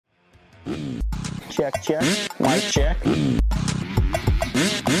Check, check. Mic check.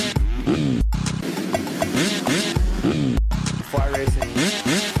 Fly racing.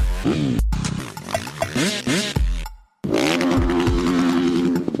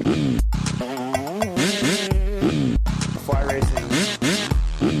 Fly racing.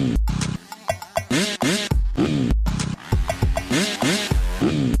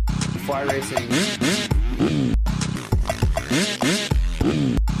 Fly racing.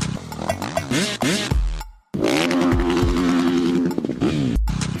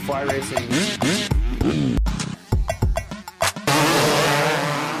 Fly racing.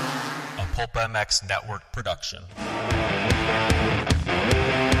 A Pulp MX Network production.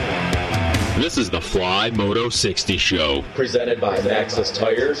 This is the Fly Moto 60 Show. Presented by Matthes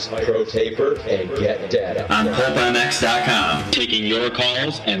Tires, Pro Taper, and Get Data. On PulpMX.com. Taking your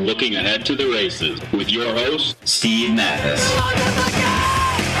calls and looking ahead to the races. With your host, Steve Matthes.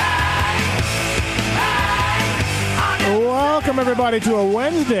 Welcome, everybody, to a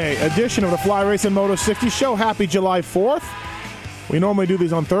Wednesday edition of the Fly Racing Moto 60 Show. Happy July 4th. We normally do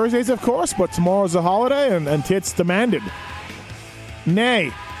these on Thursdays, of course, but tomorrow's a holiday, and Tits demanded.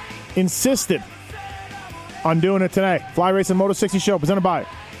 Nay. Insisted on doing it today. Fly Racing Moto 60 Show presented by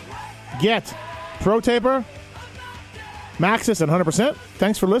Get, Pro Taper, Matthes, and 100%.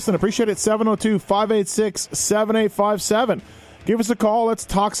 Thanks for listening. Appreciate it. 702-586-7857. Give us a call. Let's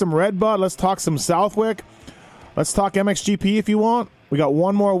talk some RedBud. Let's talk some Southwick. Let's talk MXGP if you want. We got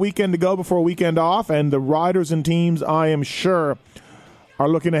one more weekend to go before a weekend off, and the riders and teams, I am sure, are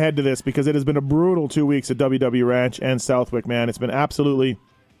looking ahead to this because it has been a brutal 2 weeks at WW Ranch and Southwick, man. It's been absolutely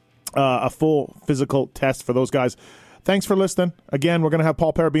a full physical test for those guys. Thanks for listening. Again, we're going to have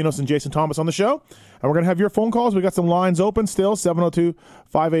Paul Parabinos and Jason Thomas on the show, and we're going to have your phone calls. We got some lines open still,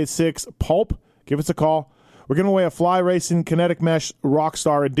 702-586-PULP. Give us a call. We're giving away a Fly Racing Kinetic Mesh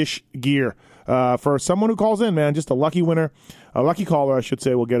Rockstar Dish Gear for someone who calls in, man. Just a lucky winner, a lucky caller, I should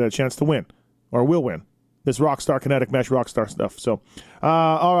say, will get a chance to win, or will win this Rockstar Kinetic Mesh Rockstar stuff. So,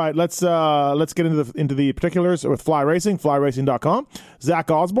 all right, let's get into the particulars with Fly Racing, flyracing.com. Zach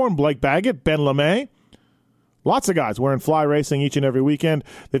Osborne, Blake Baggett, Ben LeMay. Lots of guys wearing Fly Racing each and every weekend.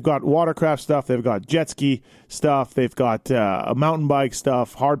 They've got watercraft stuff. They've got jet ski stuff. They've got mountain bike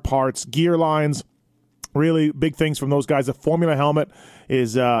stuff, hard parts, gear lines. Really big things from those guys. The Formula helmet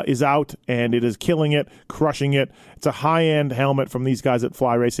is out, and it is killing it, crushing it. It's a high-end helmet from these guys at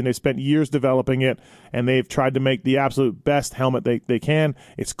Fly Racing. They've spent years developing it, and they've tried to make the absolute best helmet they can.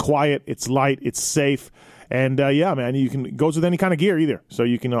 It's quiet, it's light, it's safe, and yeah, man, it goes with any kind of gear either. So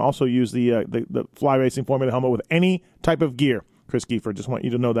you can also use the Fly Racing Formula helmet with any type of gear. Chris Kiefer, just want you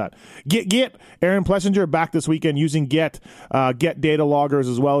to know that. Get Aaron Plessinger back this weekend using Get data loggers,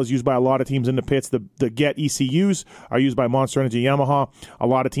 as well as used by a lot of teams in the pits. The Get ECUs are used by Monster Energy Yamaha. A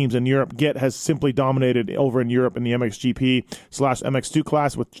lot of teams in Europe. Get has simply dominated over in Europe in the MXGP/MX2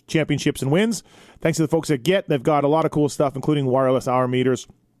 class with championships and wins. Thanks to the folks at Get. They've got a lot of cool stuff, including wireless hour meters,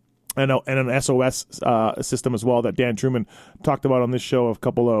 and an SOS system as well that Dan Truman talked about on this show a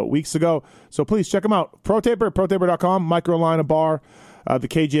couple of weeks ago. So please check them out. ProTaper.com, Microline, a bar. The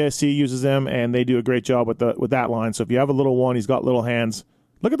KJSC uses them, and they do a great job with that line. So if you have a little one, he's got little hands.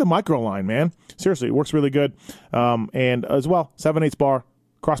 Look at the Microline, man. Seriously, it works really good. And as well, 7/8 bar,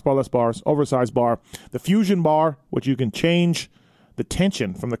 crossbarless bars, oversized bar. The Fusion bar, which you can change the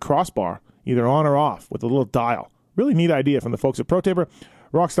tension from the crossbar, either on or off, with a little dial. Really neat idea from the folks at ProTaper.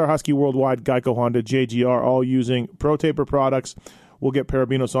 Rockstar Husky Worldwide, Geico Honda, JGR, all using ProTaper products. We'll get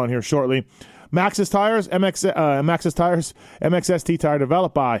Parabinos on here shortly. Maxxis Tires, MXST tire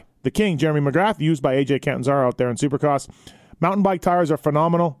developed by the King, Jeremy McGrath, used by AJ Catanzaro out there in Supercross. Mountain bike tires are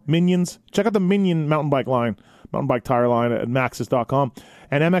phenomenal. Minions. Check out the Minion mountain bike tire line at Maxxis.com.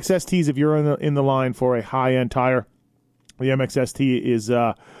 And MXSTs, if you're in the line for a high-end tire, the MXST is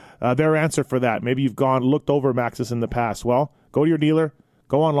their answer for that. Maybe you've looked over Maxxis in the past. Well, go to your dealer.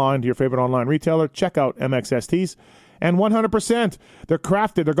 Go online to your favorite online retailer. Check out MXSTs. And 100%, they're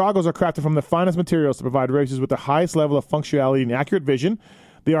crafted. Their goggles are crafted from the finest materials to provide racers with the highest level of functionality and accurate vision.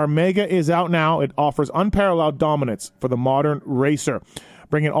 The Armega is out now. It offers unparalleled dominance for the modern racer,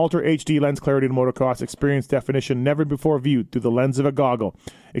 bringing Ultra HD lens clarity to motocross. Experience definition never before viewed through the lens of a goggle.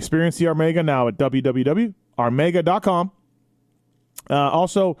 Experience the Armega now at www.armega.com.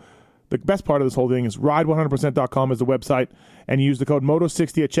 Also, the best part of this whole thing is ride100%.com is the website, and use the code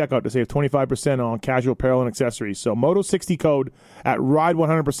MOTO60 at checkout to save 25% on casual apparel and accessories. So MOTO60 code at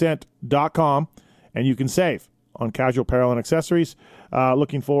ride100%.com, and you can save on casual apparel and accessories.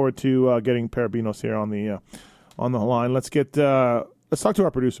 Looking forward to getting Parabinos here on the line. Let's talk to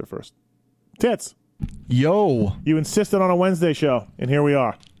our producer first. Tits. Yo. You insisted on a Wednesday show, and here we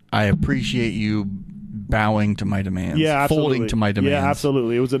are. I appreciate you bowing to my demands. Yeah, absolutely. Folding to my demands. Yeah,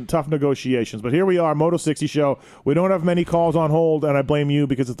 absolutely. It was a tough negotiations. But here we are, Moto 60 show. We don't have many calls on hold, and I blame you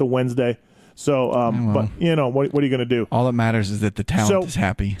because it's a Wednesday. So, but, what are you going to do? All that matters is that the talent is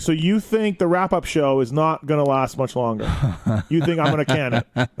happy. So you think the wrap-up show is not going to last much longer? You think I'm going to can it?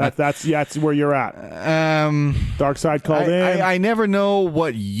 That's where you're at. Dark Side called in. I never know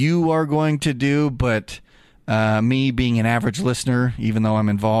what you are going to do, but me being an average listener, even though I'm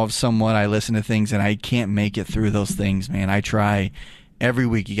involved somewhat, I listen to things and I can't make it through those things, man. I try every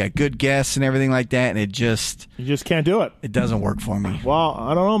week. You got good guests and everything like that, and you just can't do it. It doesn't work for me. Well,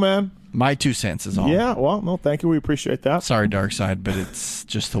 I don't know, man. My 2 cents is all. Yeah, well, no, thank you. We appreciate that. Sorry, Dark Side, but it's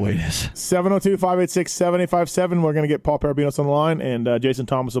just the way it is. 702-586-7857. We're going to get Paul Parabinos on the line, and Jason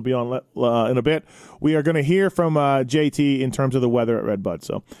Thomas will be on in a bit. We are going to hear from JT in terms of the weather at RedBud.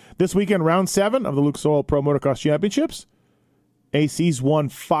 So this weekend, round 7 of the Lucas Oil Pro Motocross Championships. AC's won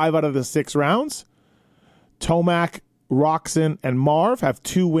 5 out of the 6 rounds. Tomac, Roxon, and Marv have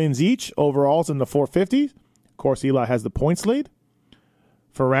 2 wins each. Overalls in the 450. Of course, Eli has the points lead.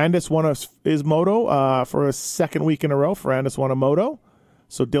 Ferrandis won his moto for a second week in a row. Ferrandis won a moto.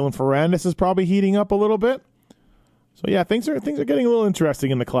 So Dylan Ferrandis is probably heating up a little bit. So, yeah, things are getting a little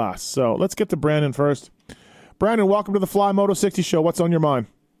interesting in the class. So let's get to Brandon first. Brandon, welcome to the Fly Moto 60 show. What's on your mind?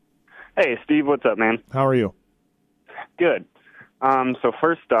 Hey, Steve. What's up, man? How are you? Good. So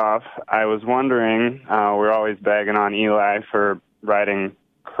first off, I was wondering, we're always bagging on Eli for riding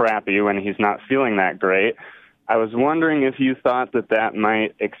crappy when he's not feeling that great. I was wondering if you thought that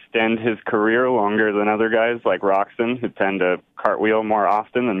might extend his career longer than other guys like Roxon, who tend to cartwheel more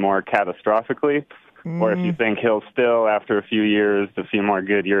often and more catastrophically, or if you think he'll still, after a few years, a few more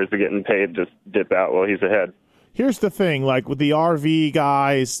good years of getting paid, just dip out while he's ahead. Here's the thing, like with the RV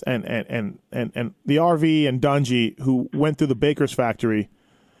guys and the RV and Dungy who went through the Baker's factory,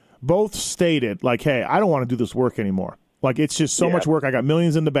 both stated, like, hey, I don't want to do this work anymore. Like, it's just so much work. I got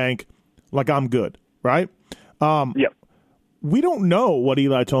millions in the bank. Like, I'm good, right? Yep. We don't know what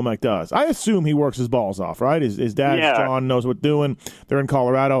Eli Tomac does. I assume he works his balls off, right? His dad, John, knows what doing. They're in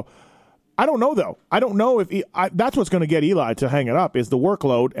Colorado. I don't know, though. I don't know if that's what's going to get Eli to hang it up is the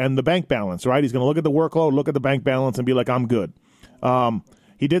workload and the bank balance, right? He's going to look at the workload, look at the bank balance, and be like, I'm good.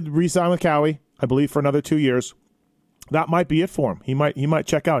 He did re-sign with Cowie, I believe, for another 2 years. That might be it for him. He might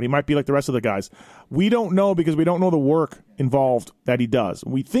check out. He might be like the rest of the guys. We don't know because we don't know the work involved that he does.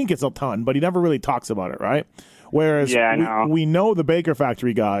 We think it's a ton, but he never really talks about it, right? Whereas we know the Baker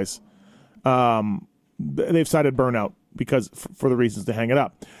Factory guys, they've cited burnout because for the reasons to hang it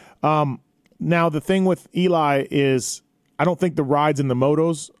up. Now, the thing with Eli is I don't think the rides in the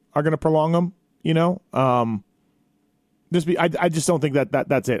motos are going to prolong him, you know? I just don't think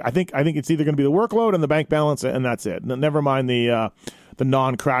that's it. I think it's either going to be the workload and the bank balance, and that's it. Never mind the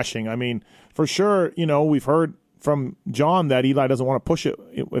non-crashing. I mean, for sure, you know, we've heard from John that Eli doesn't want to push it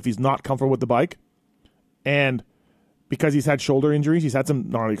if he's not comfortable with the bike. And because he's had shoulder injuries, he's had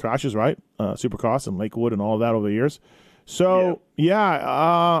some gnarly crashes, right? Supercross and Lakewood and all of that over the years. So,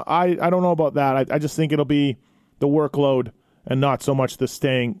 I don't know about that. I just think it'll be the workload and not so much the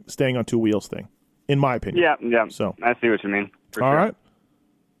staying on 2 wheels thing, in my opinion. Yeah. So I see what you mean. All right.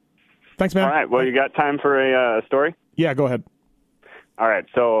 Thanks, man. All right. Well, you got time for a story? Yeah, go ahead. All right.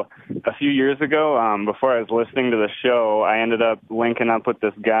 So a few years ago, before I was listening to the show, I ended up linking up with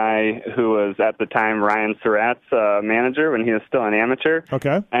this guy who was at the time Ryan Surratt's manager when he was still an amateur.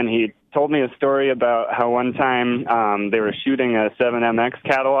 Okay. And he told me a story about how one time they were shooting a 7MX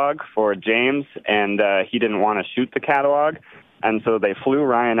catalog for James, and he didn't want to shoot the catalog. And so they flew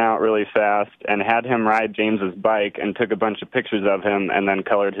Ryan out really fast and had him ride James's bike and took a bunch of pictures of him and then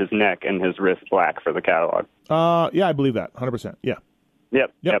colored his neck and his wrist black for the catalog. Yeah, I believe that. 100%. Yeah.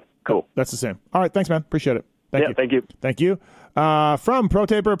 Yep. Cool. That's the same. All right. Thanks, man. Appreciate it. Thank you. Thank you. From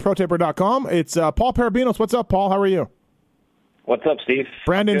ProTaper.com, it's Paul Parabinos. What's up, Paul? How are you? What's up, Steve?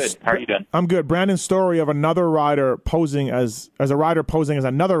 Brandon, good. How are you doing? I'm good. Brandon's story of another rider posing as a rider posing as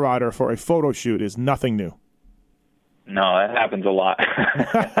another rider for a photo shoot is nothing new. No, that happens a lot.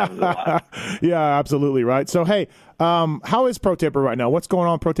 Yeah, absolutely, right. So, hey, how is ProTaper right now? What's going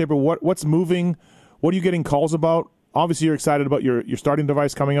on, ProTaper? What's moving? What are you getting calls about? Obviously, you're excited about your starting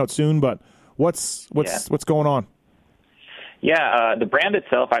device coming out soon, but what's going on? Yeah, the brand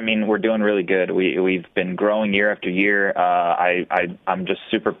itself, I mean, we're doing really good. We've been growing year after year. I'm just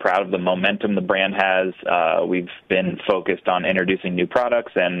super proud of the momentum the brand has. We've been focused on introducing new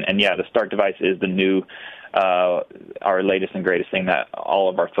products, and the Start device is the new, our latest and greatest thing that all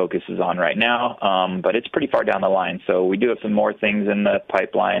of our focus is on right now. But it's pretty far down the line, so we do have some more things in the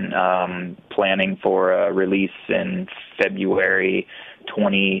pipeline, planning for a release in February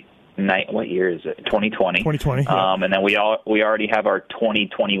what year is it? 2020. 2020. Yeah. And then we already have our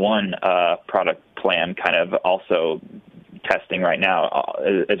 2021 product plan kind of also testing right now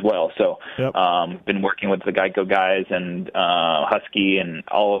as well. So been working with the Geico guys and Husky and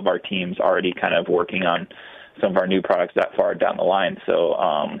all of our teams already kind of working on some of our new products that far down the line. So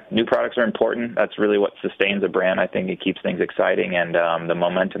new products are important. That's really what sustains a brand. I think it keeps things exciting, and the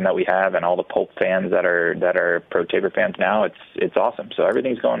momentum that we have and all the Pulp fans that are Pro Taper fans now, it's awesome. So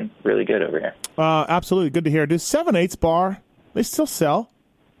everything's going really good over here. Absolutely. Good to hear. Does 7/8 bar, they still sell?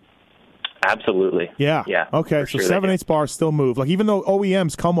 Absolutely. Yeah. Yeah. Okay. So 7/8 bars still move. Like, even though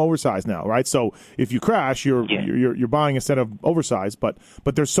OEMs come oversized now, right? So if you crash, you're buying a set of oversized, but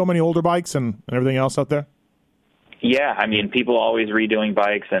there's so many older bikes and everything else out there. Yeah, I mean, people always redoing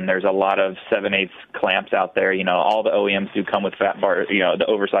bikes, and there's a lot of 7/8 clamps out there. You know, all the OEMs do come with fat bars, you know, the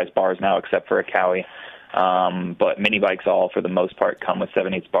oversized bars now, except for a Cowie. But mini bikes all, for the most part, come with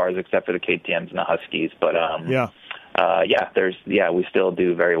 7/8 bars, except for the KTMs and the Huskies. But we still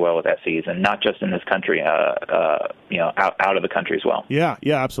do very well with SEs, and not just in this country, out of the country as well. Yeah,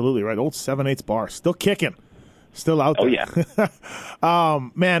 absolutely right. Old 7/8 bar, still kicking, still out there. Oh yeah.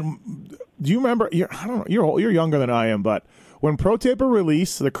 Man, do you remember? I don't know. You're younger than I am, but when Pro Taper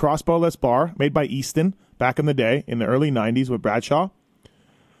released the crossbowless bar made by Easton back in the day in the early '90s with Bradshaw,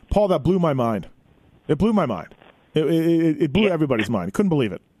 Paul, that blew my mind. It blew my mind. It blew everybody's mind. Couldn't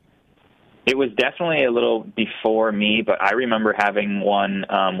believe it. It was definitely a little before me, but I remember having one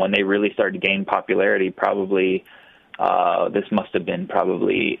when they really started to gain popularity. Probably this must have been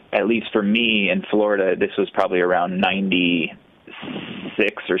probably, at least for me in Florida, this was probably around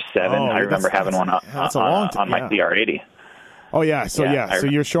 96 or 7. I remember having one on my CR80. Oh yeah, so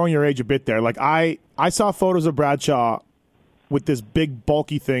you're showing your age a bit there. Like I saw photos of Bradshaw with this big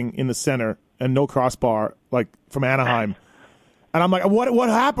bulky thing in the center and no crossbar, like from Anaheim. And I'm like, what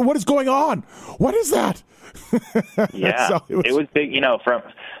happened? What is going on? What is that? Yeah, so it was big. You know,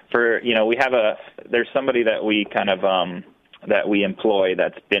 we have there's somebody that we kind of that we employ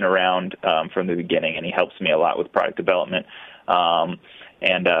that's been around from the beginning, and he helps me a lot with product development.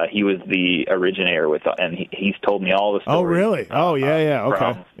 And he was the originator and he's told me all the stories. Oh, really? Oh, yeah.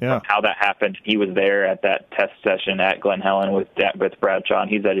 Okay. From how that happened. He was there at that test session at Glen Helen with Bradshaw, and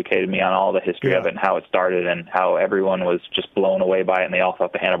he's educated me on all the history of it and how it started and how everyone was just blown away by it, and they all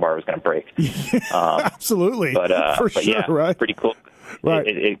thought the handlebar was going to break. Absolutely. But sure, yeah, right? Pretty cool. Right.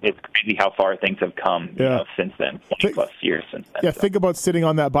 It's crazy how far things have come since then, 20-plus years since then. Yeah, think about sitting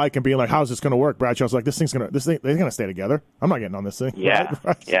on that bike and being like, how's this going to work? Bradshaw's like, they're going to stay together. I'm not getting on this thing. Yeah,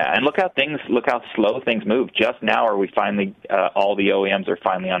 right? Yeah, and look how slow things move. Just now are we finally, all the OEMs are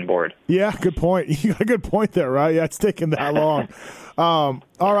finally on board. Yeah, good point. You got a good point there, right? Yeah, it's taken that long. All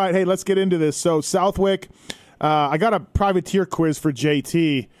right, hey, let's get into this. So, Southwick, I got a privateer quiz for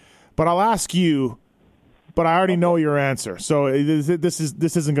JT, but I'll ask you, but I already know your answer, so this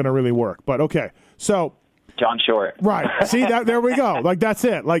isn't going to really work. But okay, so John Short, right? See that? There we go. Like that's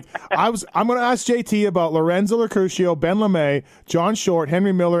it. Like I'm going to ask JT about Lorenzo Lacurcio, Ben LeMay, John Short,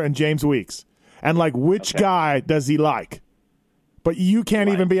 Henry Miller, and James Weeks, and like which guy does he like? But you can't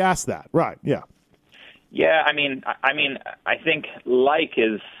even be asked that, right? Yeah. Yeah, I mean, I think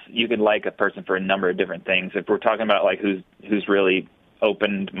you could like a person for a number of different things. If we're talking about like who's really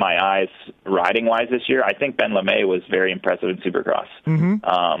opened my eyes riding-wise this year, I think Ben LeMay was very impressive in Supercross, and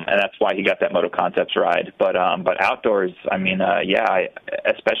that's why he got that Moto Concepts ride. But outdoors, I mean,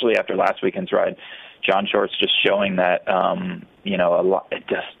 especially after last weekend's ride, John Short's just showing that a lot.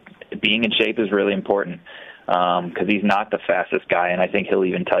 Being in shape is really important because he's not the fastest guy, and I think he'll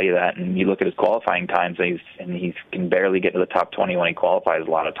even tell you that. And you look at his qualifying times, and he can barely get to the top 20 when he qualifies a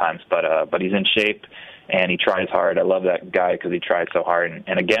lot of times. But he's in shape. And he tries hard. I love that guy because he tries so hard.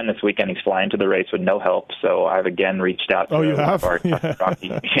 And again, this weekend he's flying to the race with no help. So I've again reached out to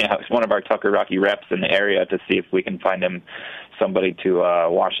one of our Tucker Rocky reps in the area to see if we can find him somebody to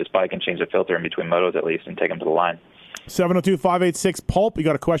wash his bike and change the filter in between motos at least and take him to the line. 702-586-PULP. You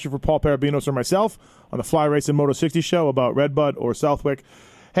got a question for Paul Parabinos or myself on the Fly Racing Moto 60 show about RedBud or Southwick.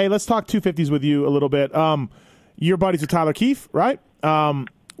 Hey, let's talk 250s with you a little bit. You're buddies with Tyler Keefe, right?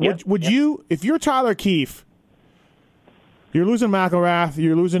 Would you, if you're Tyler Keefe, you're losing McElrath,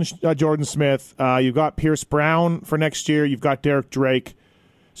 you're losing Jordan Smith, you've got Pierce Brown for next year, you've got Derek Drake,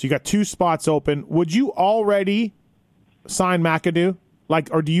 so you got 2 spots open. Would you already sign McAdoo? Like,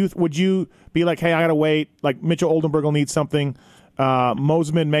 or would you be like, hey, I gotta wait? Like Mitchell Oldenburg will need something,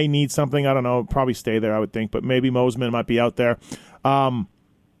 Mosman may need something. I don't know, probably stay there, I would think, but maybe Mosman might be out there.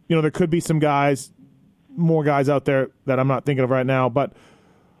 There could be some more guys out there that I'm not thinking of right now, but.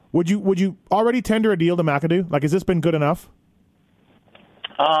 Would you already tender a deal to McAdoo? Like, has this been good enough?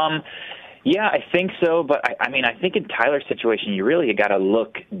 Yeah, I think so. But I mean, I think in Tyler's situation, you really got to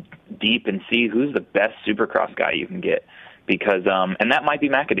look deep and see who's the best Supercross guy you can get. Because, and that might be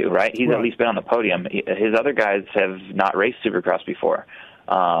McAdoo, right? He's at least been on the podium. His other guys have not raced Supercross before.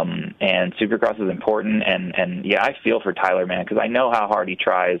 And Supercross is important. And yeah, I feel for Tyler, man, because I know how hard he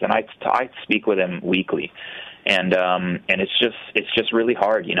tries. And I speak with him weekly. And it's just really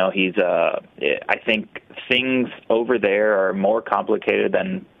hard. You know, I think things over there are more complicated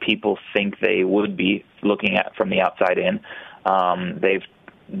than people think they would be looking at from the outside in.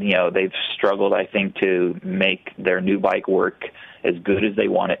 They've struggled, I think, to make their new bike work as good as they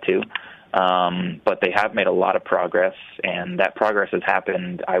want it to. But they have made a lot of progress, and that progress has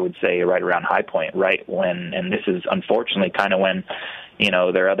happened, I would say, right around High Point, right when, and this is unfortunately kind of when,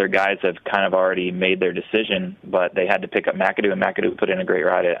 their other guys have kind of already made their decision, but they had to pick up McAdoo, and McAdoo put in a great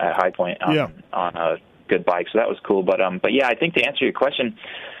ride at High Point on a good bike, so that was cool. But yeah, I think to answer your question,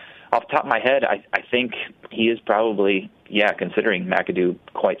 off the top of my head, I think he is probably, considering McAdoo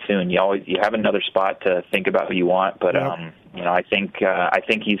quite soon. You have another spot to think about who you want, but I think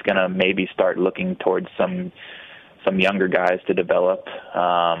he's going to maybe start looking towards some younger guys to develop.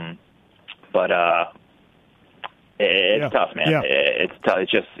 It's tough, man. Yeah. It's tough.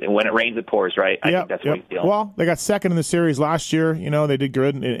 It's just when it rains, it pours, right? I think that's what he's feeling. Well, they got second in the series last year. They did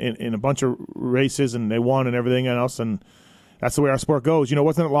good in a bunch of races, and they won and everything else, and that's the way our sport goes.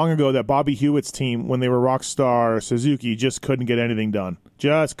 Wasn't it long ago that Bobby Hewitt's team, when they were Rockstar Suzuki, just couldn't get anything done.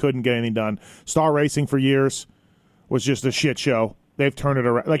 Star Racing for years was just a shit show. They've turned it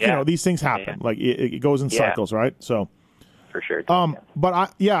around. These things happen. Like it goes in cycles, right? So for sure. But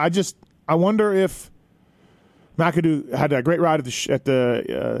I wonder if McAdoo had a great ride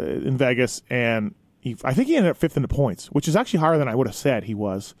in Vegas, and I think he ended up fifth in the points, which is actually higher than I would have said he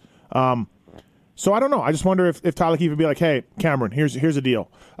was. So I don't know. I just wonder if Tyler Keefe would be like, "Hey, Cameron, here's a deal.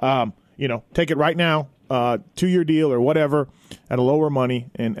 Take it right now, 2-year deal or whatever, at a lower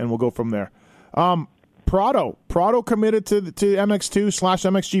money, and we'll go from there." Prado committed to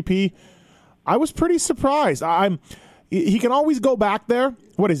MX2/MXGP. I was pretty surprised. He can always go back there.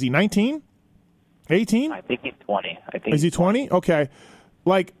 What is he? 19, 18? I think he's 20. Is he 20? Okay,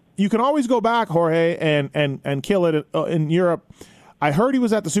 you can always go back, Jorge, and kill it in Europe. I heard he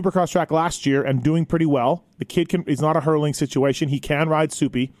was at the Supercross track last year and doing pretty well. The kid is not a hurling situation. He can ride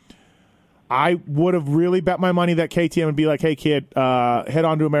Soupy. I would have really bet my money that KTM would be like, "Hey, kid, head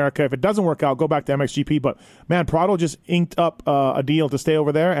on to America. If it doesn't work out, go back to MXGP." But, man, Prado just inked up a deal to stay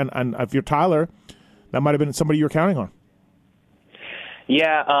over there. And if you're Tyler, that might have been somebody you were counting on.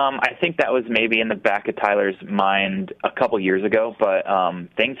 Yeah, I think that was maybe in the back of Tyler's mind a couple years ago, but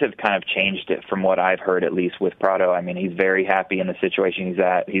things have kind of changed it from what I've heard, at least with Prado. I mean, he's very happy in the situation he's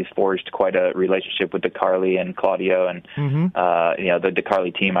at. He's forged quite a relationship with DeCarli and Claudio and the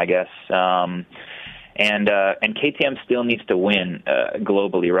DeCarli team, I guess. And KTM still needs to win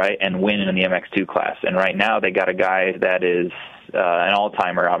globally, right, and win in the MX2 class. And right now they got a guy that is an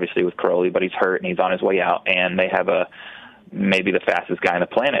all-timer, obviously, with Crowley, but he's hurt and he's on his way out, and they have maybe the fastest guy on the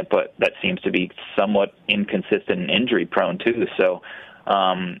planet, but that seems to be somewhat inconsistent and injury prone too. So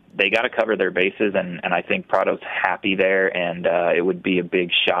they got to cover their bases, and I think Prado's happy there, and it would be a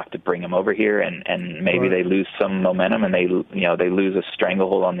big shock to bring him over here, and maybe they lose some momentum, and they lose a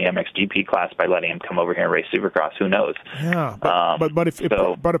stranglehold on the MXGP class by letting him come over here and race Supercross. Who knows? Yeah, but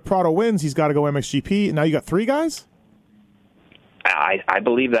if Prado wins, he's got to go MXGP. Now you got 3 guys. I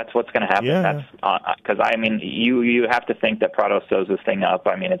believe that's what's going to happen. Yeah. That's because you have to think that Prado sews this thing up.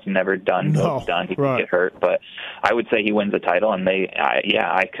 I mean, it's never done. No, it's done. He can get hurt, but I would say he wins the title. And I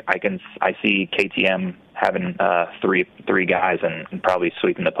see KTM having three guys and probably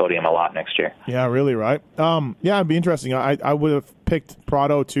sweeping the podium a lot next year. Yeah, really, right? It'd be interesting. I would have picked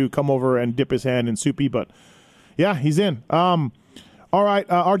Prado to come over and dip his hand in Soupy, but yeah, he's in. All right,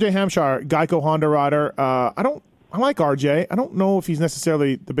 RJ Hampshire, Geico Honda rider. I like RJ. I don't know if he's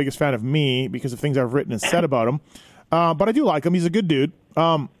necessarily the biggest fan of me because of things I've written and said about him, but I do like him. He's a good dude.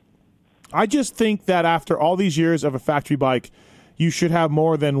 I just think that after all these years of a factory bike, you should have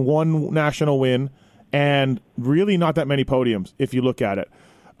more than one national win and really not that many podiums if you look at it.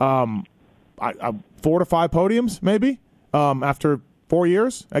 4 to 5 podiums maybe after 4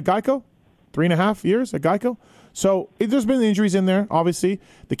 years at Geico, 3.5 years at Geico. So there's been injuries in there, obviously.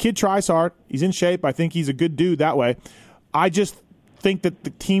 The kid tries hard. He's in shape. I think he's a good dude that way. I just think that the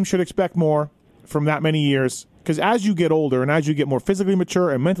team should expect more from that many years because as you get older and as you get more physically mature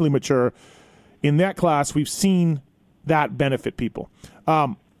and mentally mature, in that class, we've seen that benefit people.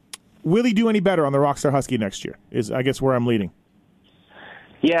 Will he do any better on the Rockstar Husky next year is, I guess, where I'm leading.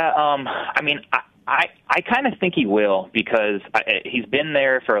 Yeah, I mean, I kind of think he will, because he's been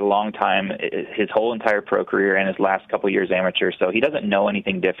there for a long time, his whole entire pro career and his last couple of years amateur, so he doesn't know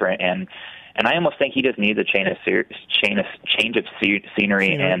anything different, and I almost think he just needs a change of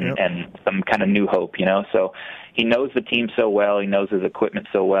scenery and some kind of new hope, So he knows the team so well, he knows his equipment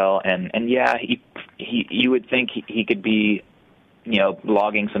so well, and yeah, you would think he could be,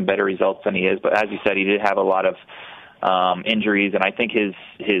 logging some better results than he is, but as you said, he did have a lot of injuries, and I think his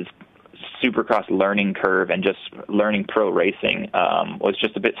Supercross learning curve and just learning pro racing was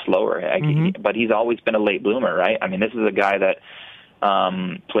just a bit slower. But he's always been a late bloomer, right? I mean, this is a guy that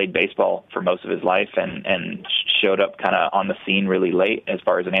played baseball for most of his life and showed up kind of on the scene really late as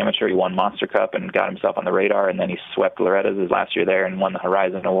far as an amateur. He won Monster Cup and got himself on the radar, and then he swept Loretta's his last year there and won the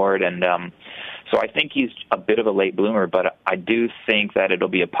Horizon Award. And so I think he's a bit of a late bloomer, but I do think that it'll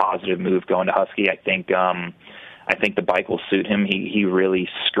be a positive move going to Husky. I think the bike will suit him. He really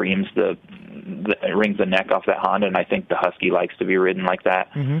screams rings the neck off that Honda, and I think the Husky likes to be ridden like that.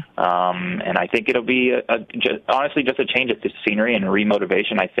 And I think it'll be honestly just a change of scenery and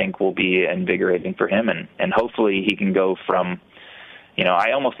remotivation. I think will be invigorating for him, and hopefully he can go from.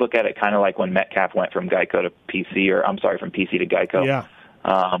 I almost look at it kind of like when Metcalf went from Geico to PC, from PC to Geico. Yeah.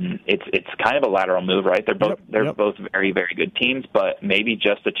 It's kind of a lateral move, right? They're both very, very good teams, but maybe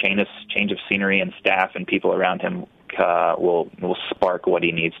just a change of scenery and staff and people around him will spark what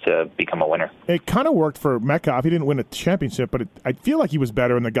he needs to become a winner. It kind of worked for Metcalf. He didn't win a championship, but I feel like he was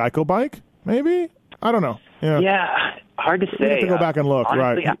better in the Geico bike. Maybe, I don't know. Yeah, hard to say. We have to go back and look.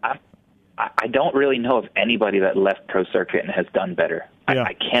 Honestly, right. I don't really know of anybody that left pro circuit and has done better. Yeah.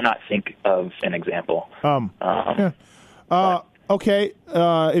 I cannot think of an example. Okay,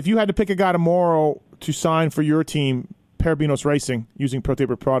 if you had to pick a guy tomorrow to sign for your team, Parabinos Racing, using Pro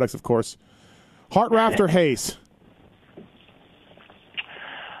Taper products, of course, Hartraft or Hayes?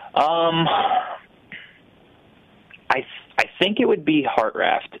 I think it would be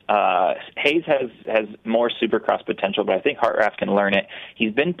Hartraft. Hayes has more Supercross potential, but I think Hartraft can learn it.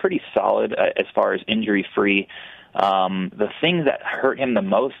 He's been pretty solid as far as injury-free. The thing that hurt him the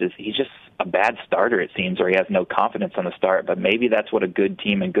most is he's just a bad starter, it seems, or he has no confidence on the start. But maybe that's what a good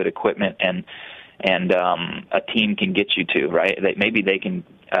team and good equipment and a team can get you to, right? Maybe they can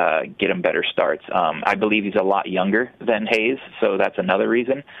get him better starts. I believe he's a lot younger than Hayes, so that's another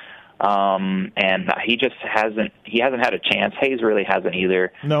reason. And he just hasn't had a chance. Hayes really hasn't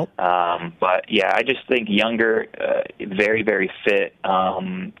either. No. But yeah, I just think younger, very, very fit.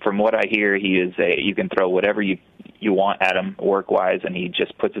 From what I hear, he is you can throw whatever you want at him work-wise, and he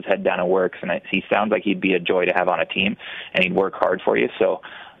just puts his head down and works. And he sounds like he'd be a joy to have on a team, and he'd work hard for you. So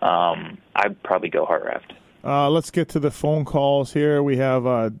I'd probably go Hartraft. Let's get to the phone calls here. We have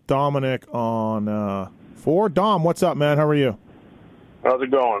Dominic on 4. Dom, what's up, man? How are you? How's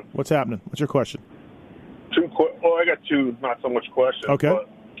it going? What's happening? What's your question? I got two, not so much questions. Okay. But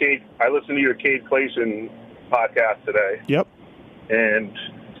I listened to your Cade Clayson podcast today. Yep. And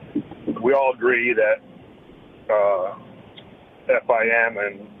we all agree that FIM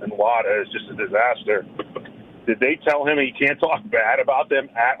and WADA is just a disaster. Did they tell him he can't talk bad about them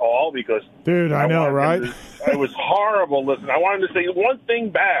at all? Because dude, I know, right? It was horrible. Listen, I wanted to say one thing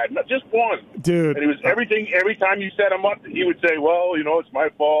bad, not just one. Dude, and it was everything. Every time you set him up, he would say, "Well, it's my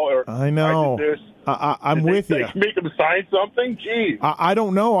fault." Or I know. I did this. I'm with you. Make him sign something. Jeez. I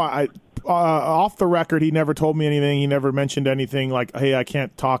don't know. Off the record, he never told me anything. He never mentioned anything like, "Hey, I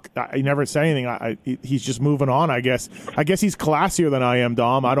can't talk." He never said anything. He's just moving on. I guess he's classier than I am,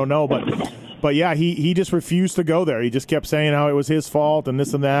 Dom. I don't know, but yeah, he just refused to go there. He just kept saying how it was his fault and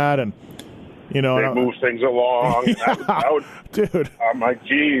this and that, and they move things along. Yeah, dude. I'm like,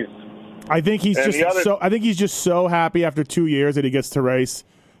 geez. I think he's just so happy after 2 years that he gets to race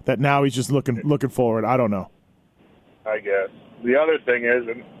that now he's just looking forward. I don't know. I guess the other thing is,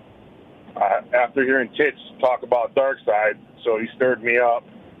 and after hearing Titch talk about Dark Side, so he stirred me up.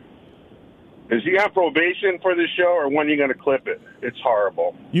 Is he on probation for this show, or when are you going to clip it? It's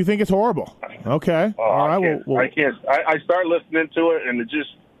horrible. You think it's horrible? Okay. All right. I can't. I start listening to it, and it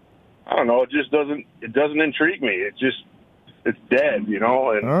just, I don't know. It just doesn't intrigue me. It's dead, And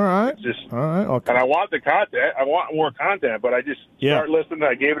all right. It's just, all right. Okay. And I want the content. I want more content, but I just start listening.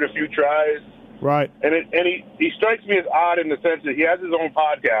 I gave it a few tries. Right. And he strikes me as odd in the sense that he has his own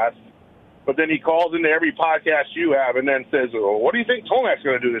podcast, but then he calls into every podcast you have and then says, "Oh, what do you think Tomac's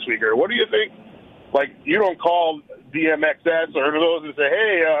going to do this week?" Or what do you think? Like, you don't call DMXS or those and say,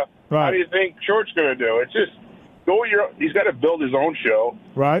 "Hey, how do you think Short's going to do?" It's just he's got to build his own show,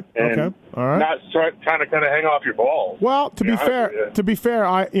 right? And okay, all right. Not kind of hang off your balls. Well, to be fair,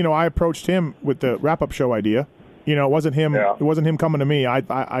 I approached him with the wrap-up show idea. It wasn't him. Yeah. It wasn't him coming to me.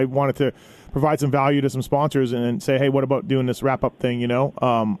 I wanted to provide some value to some sponsors and say, hey, what about doing this wrap up thing?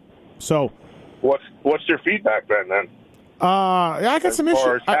 So what's your feedback then? Yeah, I got some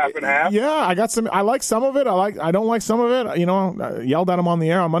issues. Half and half. Yeah, I got some. I like some of it. I don't like some of it. I yelled at him on the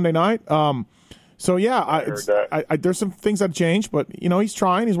air on Monday night. So yeah, there's some things I'd change, but he's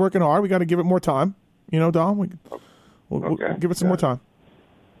trying. He's working hard. We got to give it more time. Dom. We'll give it some more time.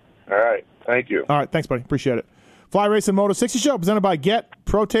 All right. Thank you. All right. Thanks, buddy. Appreciate it. Fly Racing Moto 60 Show presented by Get,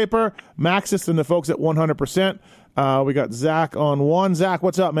 Pro Taper, Matthes, and the folks at 100%. We got Zach on one. Zach,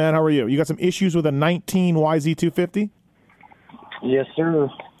 what's up, man? How are you? You got some issues with a 19 YZ250? Yes, sir.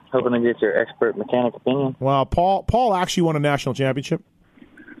 Hoping to get your expert mechanic opinion. Well, Paul actually won a national championship.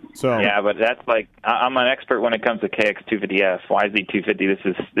 So yeah, but that's like I'm an expert when it comes to KX250F,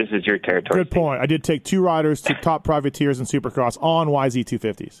 YZ250. This is your territory. Good point. I did take 2 riders to top privateers in Supercross on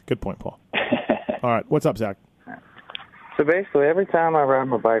YZ250s. Good point, Paul. All right, what's up, Zach? So basically, every time I ride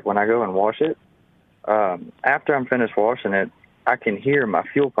my bike, when I go and wash it, after I'm finished washing it, I can hear my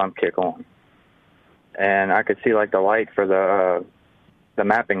fuel pump kick on, and I could see like the light for the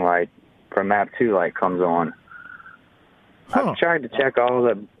mapping light from Map 2 light comes on. I've tried to check all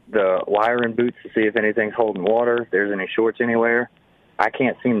the wiring boots to see if anything's holding water, if there's any shorts anywhere. I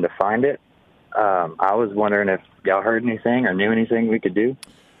can't seem to find it. I was wondering if y'all heard anything or knew anything we could do.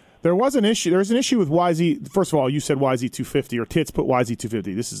 There was an issue. There's an issue with YZ. First of all, you said YZ250, or Tits put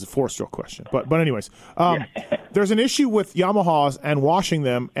YZ250. This is a 4-stroke question. But anyways, there's an issue with Yamahas and washing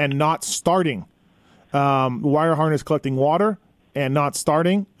them and not starting. Wire harness collecting water and not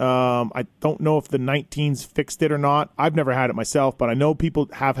starting. I don't know if the 19s fixed it or not. I've never had it myself, but I know people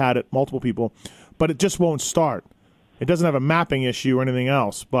have had it, multiple people, but it just won't start. It doesn't have a mapping issue or anything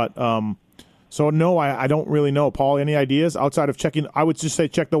else. But so no, I don't really know. Paul, any ideas outside of checking? I would just say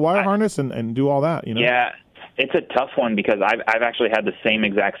check the wire harness and do all that. Yeah, it's a tough one because I've actually had the same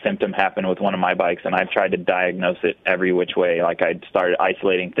exact symptom happen with one of my bikes, and I've tried to diagnose it every which way. Like I started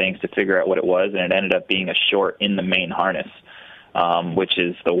isolating things to figure out what it was, and it ended up being a short in the main harness. Which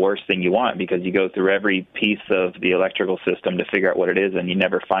is the worst thing you want because you go through every piece of the electrical system to figure out what it is, and you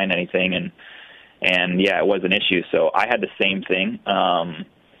never find anything. And yeah, it was an issue. So I had the same thing.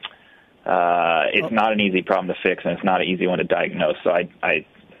 It's not an easy problem to fix, and it's not an easy one to diagnose. So I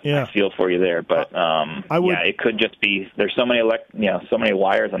feel for you there, but it could just be there's so many so many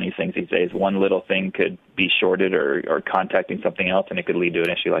wires on these things these days. One little thing could be shorted or contacting something else, and it could lead to an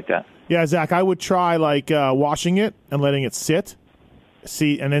issue like that. Yeah, Zach, I would try washing it and letting it sit.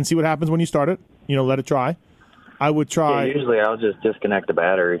 And then see what happens when you start it. Let it dry. I would try. Yeah, usually I'll just disconnect the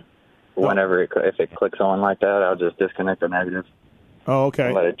battery whenever if it clicks on like that. I'll just disconnect the negative. Oh, okay.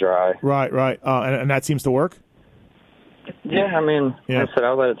 And let it dry. Right. And that seems to work. Yeah, I mean, I said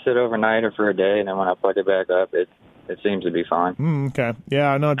I'll let it sit overnight or for a day, and then when I plug it back up, it seems to be fine. Okay.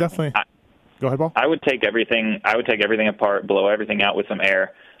 Yeah. No, definitely. Go ahead, Paul. I would take everything apart, blow everything out with some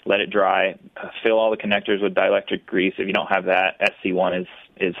air. Let it dry. Fill all the connectors with dielectric grease. If you don't have that, SC1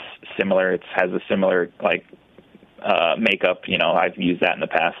 is similar. It has a similar makeup. I've used that in the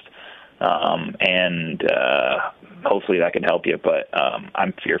past, and hopefully that can help you. But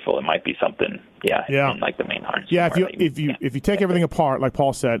I'm fearful it might be something. In like the main harness. Yeah, if you take everything apart, like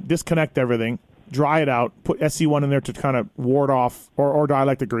Paul said, disconnect everything, dry it out, put SC1 in there to kind of ward off or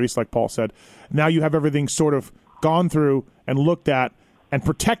dielectric grease, like Paul said. Now you have everything sort of gone through and looked at and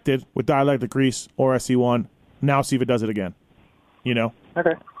protected with dielectric grease or SC1. Now see if it does it again.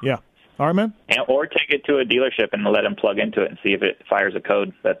 Okay. Yeah. All right, man. Or take it to a dealership and let them plug into it and see if it fires a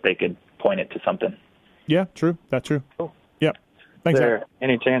code that they could point it to something. Yeah, true. That's true. Cool. Yep. Thanks, Is there Zach.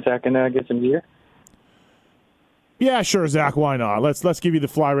 any chance I can get some gear? Yeah, sure, Zach. Why not? Let's give you the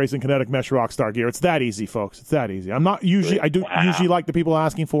Fly Racing Kinetic Mesh Rockstar gear. It's that easy, folks. It's that easy. I do usually like the people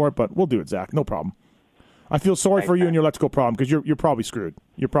asking for it, but we'll do it, Zach. No problem. I feel sorry for you and your Let's Go problem because you're probably screwed.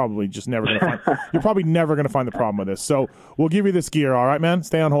 You're probably just never going to find. You're probably never going to find the problem with this. So we'll give you this gear. All right, man.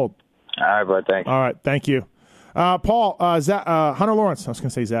 Stay on hold. All right, bud. Thanks. All right. Thank you, Paul. Hunter Lawrence. I was going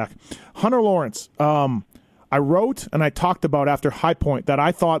to say Zach. Hunter Lawrence. I wrote and I talked about after High Point that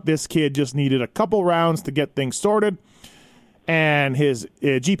I thought this kid just needed a couple rounds to get things sorted, and his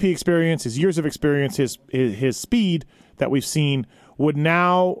GP experience, his years of experience, his speed that we've seen would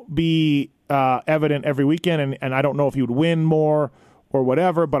now be evident every weekend, and I don't know if he would win more or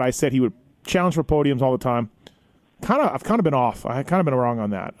whatever, but I said he would challenge for podiums all the time. I've kind of been off. I kind of been wrong on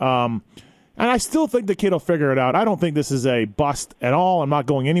that. And I still think the kid will figure it out. I don't think this is a bust at all. I'm not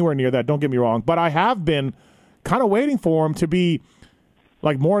going anywhere near that. Don't get me wrong. But I have been kind of waiting for him to be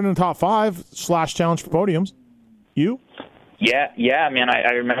like more in the top 5 / challenge for podiums. You? Yeah, man.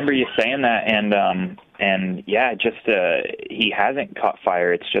 I remember you saying that, and And yeah, just he hasn't caught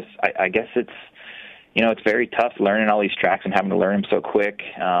fire. It's just I guess it's it's very tough learning all these tracks and having to learn them so quick.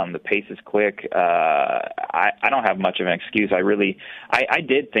 The pace is quick. I don't have much of an excuse. I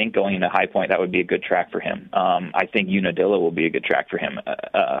did think going into High Point that would be a good track for him. I think Unadilla will be a good track for him,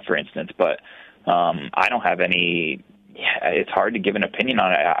 for instance. But I don't have any. Yeah, it's hard to give an opinion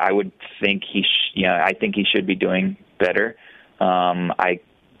on it. I would think I think he should be doing better. I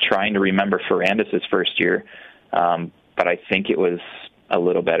trying to remember Ferrandis' first year, but I think it was a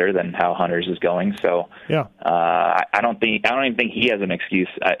little better than how Hunter's is going. So yeah, I don't even think he has an excuse.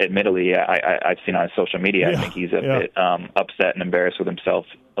 Admittedly, I've seen on social media. Yeah. I think he's a bit upset and embarrassed with himself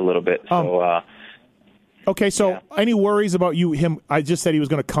a little bit. So. Okay, so any worries about him? I just said he was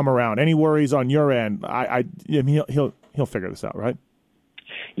going to come around. Any worries on your end? I mean, he'll figure this out, right?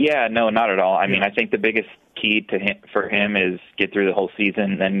 Yeah, no, not at all. I mean, I think the biggest key for him is get through the whole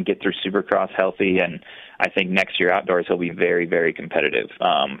season, then get through Supercross healthy, and I think next year outdoors he'll be very, very competitive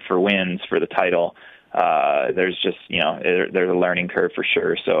for wins, for the title. There's just there's a learning curve for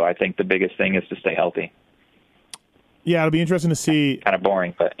sure. So I think the biggest thing is to stay healthy. Yeah, it'll be interesting to see. Kind of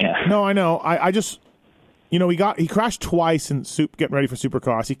boring, but yeah. No, I know. I just. He crashed twice in getting ready for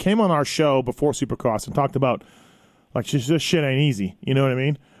Supercross. He came on our show before Supercross and talked about like this shit ain't easy. You know what I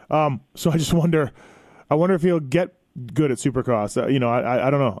mean? So I just wonder. I wonder if he'll get good at Supercross. I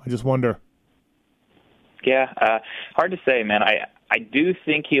don't know. I just wonder. Yeah, hard to say, man. I do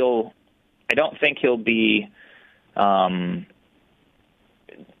think I don't think he'll be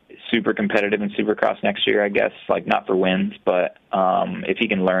super competitive in Supercross next year, I guess, like not for wins, but if he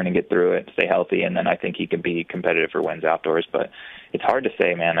can learn and get through it, stay healthy, and then I think he can be competitive for wins outdoors. But it's hard to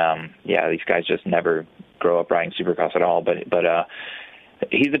say, man. These guys just never grow up riding Supercross at all. But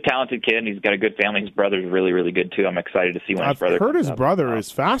he's a talented kid, and he's got a good family. His brother's really, really good too. I'm excited to see when his brother. I've heard his brother is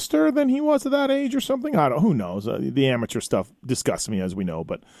faster than he was at that age or something. Who knows? The amateur stuff disgusts me, as we know,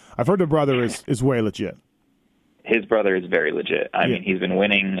 but I've heard the brother is way legit. His brother is very legit. I mean, he's been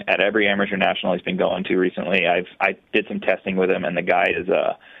winning at every amateur national he's been going to recently. I did some testing with him, and the guy is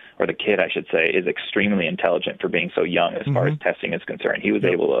or the kid, I should say, is extremely intelligent for being so young as far as testing is concerned. He was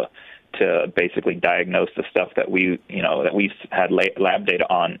able to basically diagnose the stuff that we've had lab data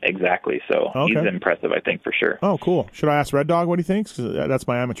on exactly. So he's impressive, I think, for sure. Oh, cool. Should I ask Red Dog what he thinks? 'Cause that's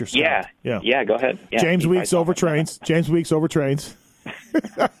my amateur stuff. Yeah. Go ahead. Yeah, James Weeks overtrains. James Weeks overtrains.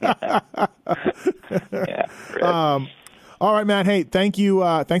 All right, man. Hey, thank you.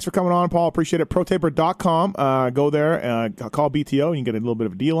 Thanks for coming on, Paul. Appreciate it. Protaper.com. Go there, call BTO, and you can get a little bit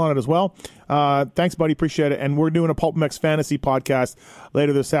of a deal on it as well. Thanks, buddy. Appreciate it. And we're doing a Pulp MX Fantasy podcast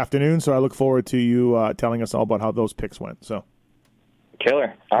later this afternoon, so I look forward to you telling us all about how those picks went. So,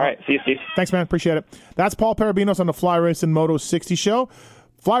 killer. All right. See you, Steve. Thanks, man. Appreciate it. That's Paul Parabinos on the Fly Racing Moto 60 show.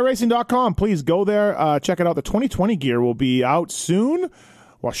 FlyRacing.com. Please go there. Check it out. The 2020 gear will be out soon.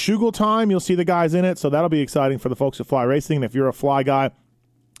 Washougal time, you'll see the guys in it, so that'll be exciting for the folks at Fly Racing. And if you're a fly guy,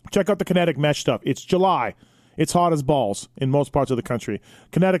 check out the Kinetic Mesh stuff. It's July. It's hot as balls in most parts of the country.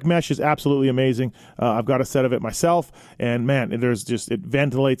 Kinetic Mesh is absolutely amazing. I've got a set of it myself, and man, it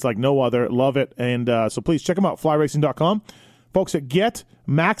ventilates like no other. Love it. And so please check them out, flyracing.com. Folks at Get,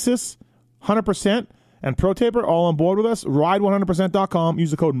 Maxis, 100%, and ProTaper all on board with us. Ride100%.com. Use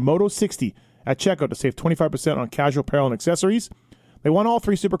the code MOTO60 at checkout to save 25% on casual apparel and accessories. They won all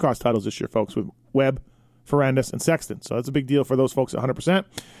 3 Supercross titles this year, folks, with Webb, Ferrandis, and Sexton. So that's a big deal for those folks at 100%.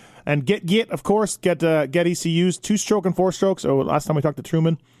 And Get of course, get ECUs, 2-stroke and 4-strokes. So last time we talked to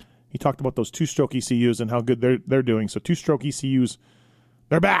Truman, he talked about those 2-stroke ECUs and how good they're doing. So 2-stroke ECUs,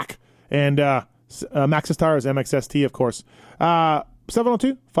 they're back. And Maxxis Tires, MXST, of course.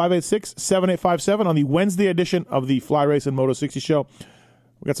 702-586-7857 on the Wednesday edition of the Fly Racing Moto 60 show.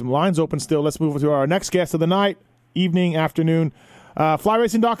 We got some lines open still. Let's move to our next guest of the night, evening, afternoon.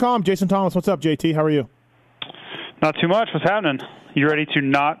 FlyRacing.com. Jason Thomas, what's up, JT? How are you? Not too much. What's happening? You ready to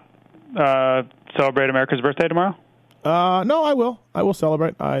not celebrate America's birthday tomorrow? No, I will. I will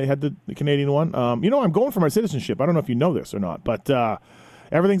celebrate. I had the Canadian one. I'm going for my citizenship. I don't know if you know this or not, but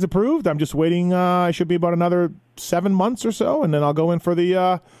everything's approved. I'm just waiting. I should be about another 7 months or so, and then I'll go in for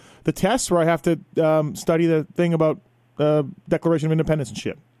the test where I have to study the thing about Declaration of Independence and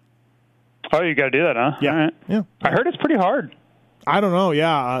shit. Oh, you got to do that, huh? Yeah. All right. Yeah. I heard it's pretty hard. I don't know.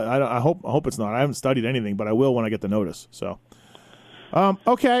 Yeah, I hope it's not. I haven't studied anything, but I will when I get the notice. So,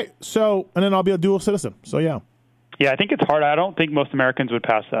 okay. So, and then I'll be a dual citizen. So, yeah. Yeah, I think it's hard. I don't think most Americans would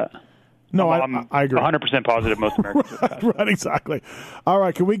pass that. No, I agree. 100% positive most Americans would pass Right, exactly. All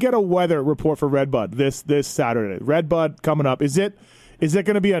right, can we get a weather report for RedBud this Saturday? RedBud coming up. Is it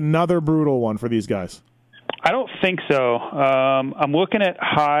going to be another brutal one for these guys? I don't think so. I'm looking at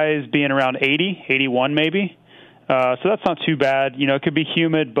highs being around 80, 81 maybe. So that's not too bad. You know, it could be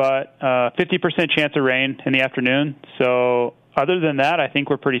humid, but 50% chance of rain in the afternoon. So other than that, I think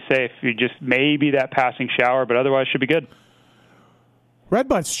we're pretty safe. You just maybe that passing shower, but otherwise should be good.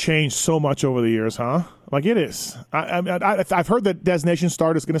 RedBud's changed so much over the years, huh? Like it is. I've heard that Destination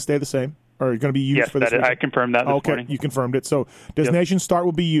Start is going to stay the same, or going to be used for this. Yes, I confirmed that this morning. You confirmed it. So Destination Start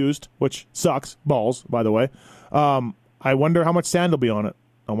will be used, which sucks balls, by the way. I wonder how much sand will be on it.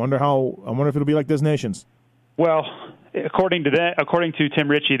 I wonder if it'll be like Destinations. Well, according to Tim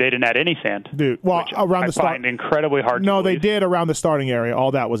Ritchie, they didn't add any sand. Dude, well, around the start, I find incredibly hard. No, to they believe. did around the starting area.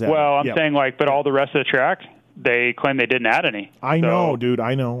 All that was added. Well, I'm saying but all the rest of the track, they claim they didn't add any. I know, dude.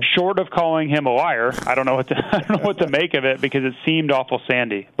 I know. Short of calling him a liar, I don't know what to make of it because it seemed awful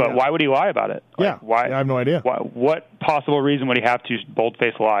sandy. But why would he lie about it? Why? I have no idea. What possible reason would he have to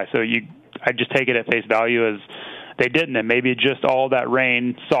bold-faced lie? So I just take it at face value as they didn't, and maybe just all that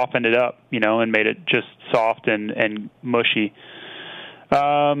rain softened it up, and made it just soft and mushy.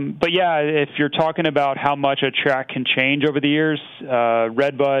 But yeah, if you're talking about how much a track can change over the years,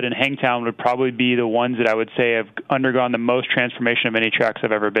 RedBud and Hangtown would probably be the ones that I would say have undergone the most transformation of any tracks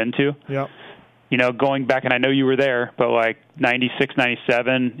I've ever been to. Yeah. Going back, and I know you were there, but like 96,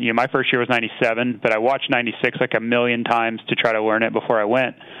 97, my first year was 97, but I watched 96 like a million times to try to learn it before I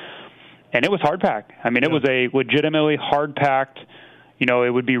went. And it was hard packed. I mean, it was a legitimately hard packed,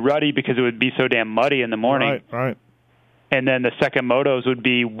 it would be ruddy because it would be so damn muddy in the morning. Right. And then the second motos would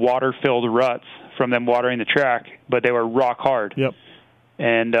be water-filled ruts from them watering the track, but they were rock hard. Yep.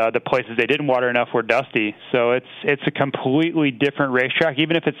 And the places they didn't water enough were dusty. So it's a completely different racetrack,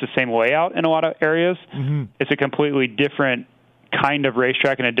 even if it's the same layout in a lot of areas. Mm-hmm. It's a completely different kind of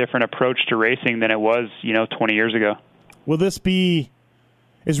racetrack and a different approach to racing than it was, 20 years ago. Will this be?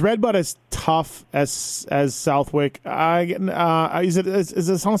 Is RedBud as tough as Southwick? Is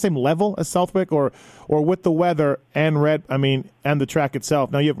it on the same level as Southwick, or with the weather and and the track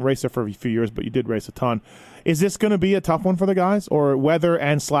itself? Now you haven't raced there for a few years, but you did race a ton. Is this going to be a tough one for the guys, or weather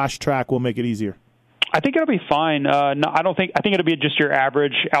and / track will make it easier? I think it'll be fine. I think it'll be just your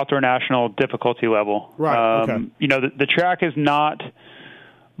average outdoor national difficulty level. Right. Okay. The track is not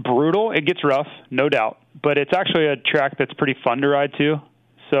brutal. It gets rough, no doubt, but it's actually a track that's pretty fun to ride too.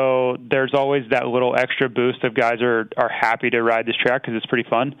 So there's always that little extra boost of guys are happy to ride this track because it's pretty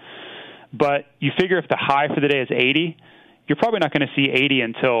fun. But you figure if the high for the day is 80, you're probably not going to see 80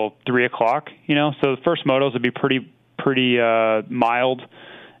 until 3 o'clock. So the first motos would be pretty mild.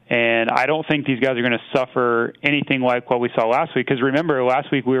 And I don't think these guys are going to suffer anything like what we saw last week. Because remember,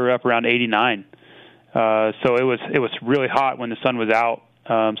 last week we were up around 89. So it was really hot when the sun was out.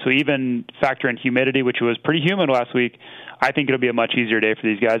 So even factor in humidity, which was pretty humid last week, I think it'll be a much easier day for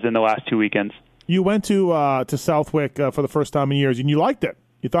these guys than the last 2 weekends. You went to Southwick for the first time in years, and you liked it.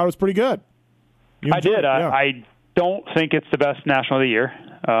 You thought it was pretty good. I did. I don't think it's the best national of the year.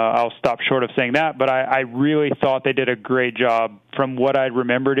 I'll stop short of saying that, but I really thought they did a great job from what I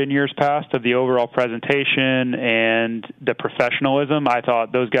remembered in years past of the overall presentation and the professionalism. I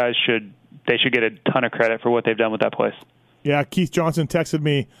thought those guys should get a ton of credit for what they've done with that place. Yeah, Keith Johnson texted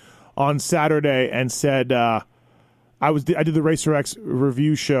me on Saturday and said I did the Racer X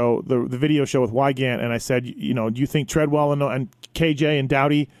review show, the video show with Wygant, and I said, do you think Treadwell and KJ and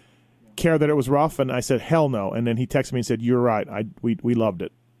Dowdy care that it was rough? And I said, hell no. And then he texted me and said, you're right. We loved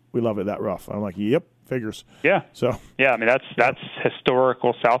it. We loved it that rough. I'm like, yep, figures. Yeah. So yeah, I mean that's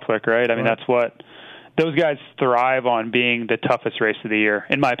historical Southwick, right? I mean that's what those guys thrive on, being the toughest race of the year,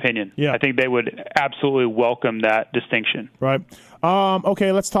 in my opinion. Yeah. I think they would absolutely welcome that distinction. Right.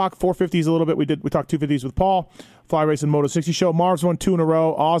 Okay, let's talk 450s a little bit. We talked 250s with Paul. Fly Racing Moto 60 show. Marv's won 2 in a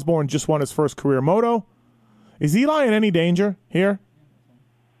row. Osborne just won his first career moto. Is Eli in any danger here?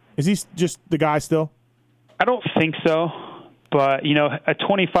 Is he just the guy still? I don't think so. But, a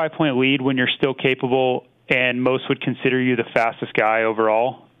 25-point lead when you're still capable and most would consider you the fastest guy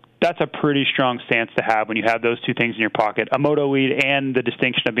overall, that's a pretty strong stance to have when you have those two things in your pocket, a moto lead and the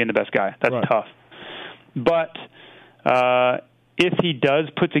distinction of being the best guy. That's tough. But if he does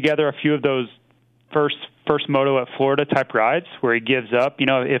put together a few of those first moto at Florida type rides where he gives up,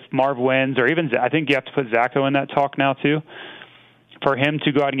 if Marv wins, or even I think you have to put Zacho in that talk now too, for him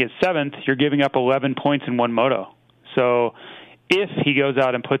to go out and get 7th, you're giving up 11 points in one moto. So if he goes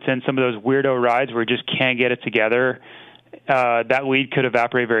out and puts in some of those weirdo rides where he just can't get it together, that lead could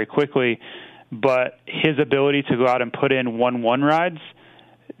evaporate very quickly. But his ability to go out and put in 1-1 rides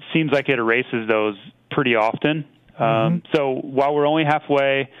seems like it erases those pretty often. So while we're only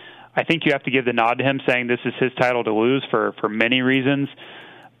halfway, I think you have to give the nod to him, saying this is his title to lose for many reasons.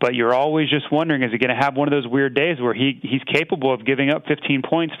 But you're always just wondering, is he going to have one of those weird days where he's capable of giving up 15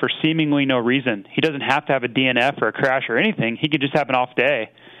 points for seemingly no reason? He doesn't have to have a DNF or a crash or anything. He could just have an off day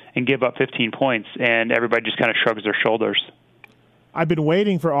and give up 15 points, and everybody just kind of shrugs their shoulders. I've been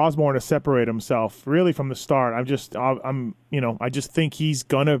waiting for Osborne to separate himself really from the start. I just think he's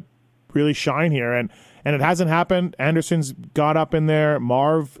gonna really shine here, and it hasn't happened. Anderson's got up in there.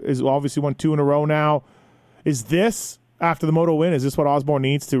 Marv is obviously won 2 in a row now. Is this, after the moto win, is this what Osborne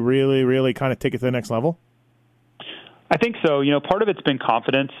needs to really, really kind of take it to the next level? I think so. Part of it's been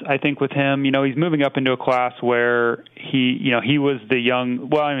confidence. I think with him, he's moving up into a class where he was the young.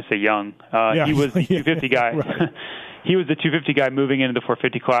 Well, I'm going to say young. He was the 250 guy. Right. He was the 250 guy moving into the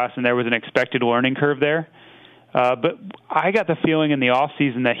 450 class, and there was an expected learning curve there. But I got the feeling in the off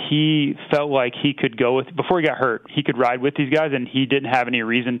season that he felt like he could go with, before he got hurt, he could ride with these guys, and he didn't have any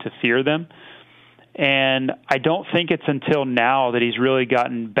reason to fear them. And I don't think it's until now that he's really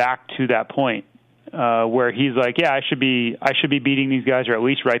gotten back to that point where he's like, yeah, I should be beating these guys, or at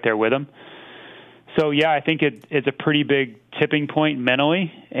least right there with them. So yeah, I think it's a pretty big tipping point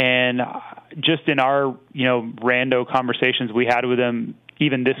mentally, and just in our rando conversations we had with him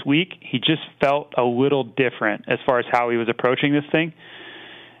even this week, he just felt a little different as far as how he was approaching this thing.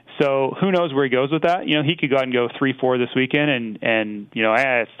 So who knows where he goes with that? He could go out and go 3-4 this weekend, and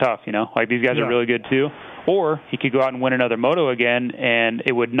it's tough. Like these guys are really good too. Or he could go out and win another moto again, and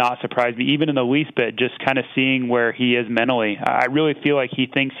it would not surprise me, even in the least bit, just kind of seeing where he is mentally. I really feel like he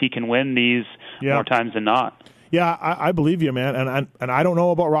thinks he can win these more times than not. Yeah, I believe you, man. And I don't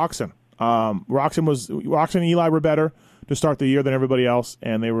know about Roczen. Roczen and Eli were better to start the year than everybody else,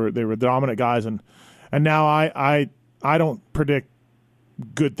 and they were dominant guys. And now I don't predict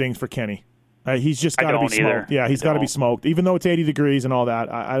good things for Kenny. He's just got to be smoked. Yeah, he's got to be smoked, even though it's 80 degrees and all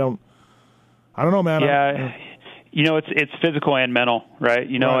that. I don't know, man. Yeah, it's physical and mental, right?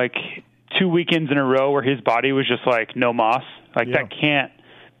 Like 2 weekends in a row where his body was just like no moss. That can't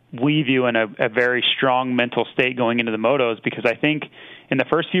leave you in a very strong mental state going into the motos, because I think in the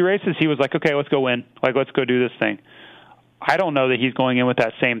first few races he was like, okay, let's go win. Let's go do this thing. I don't know that he's going in with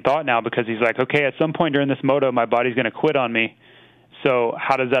that same thought now, because he's like, okay, at some point during this moto, my body's going to quit on me. So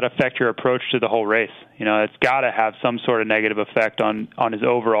how does that affect your approach to the whole race? It's got to have some sort of negative effect on his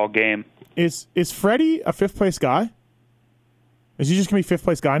overall game. Is Freddie a fifth-place guy? Is he just going to be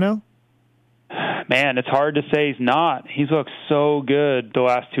fifth-place guy now? Man, it's hard to say he's not. He's looked so good the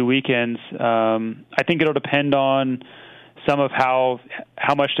last 2 weekends. I think it'll depend on some of how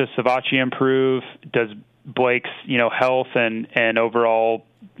much does Savacci improve? Does Blake's health and overall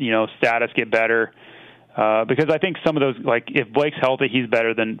status get better? Because I think some of those, like if Blake's healthy, he's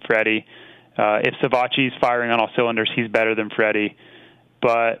better than Freddie. If Savacci's firing on all cylinders, he's better than Freddie.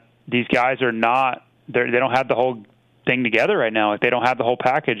 But these guys are not. They don't have the whole thing together right now. They don't have the whole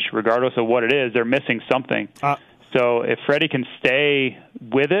package, regardless of what it is. They're missing something. So if Freddie can stay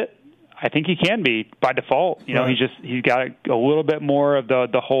with it, I think he can be by default. He's got a little bit more of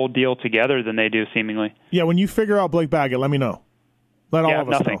the whole deal together than they do, seemingly. Yeah, when you figure out Blake Baggett, let me know. Let all of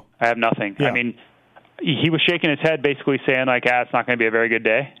us know. I have nothing. Yeah. I mean, he was shaking his head, basically saying like, it's not going to be a very good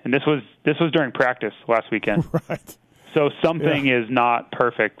day. And this was during practice last weekend. Right. So something is not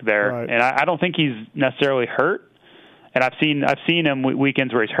perfect there, right. And I don't think he's necessarily hurt. And I've seen him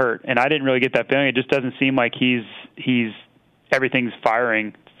weekends where he's hurt, and I didn't really get that feeling. It just doesn't seem like he's everything's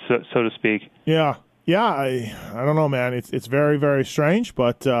firing, so to speak. Yeah. I don't know, man. It's very, very strange,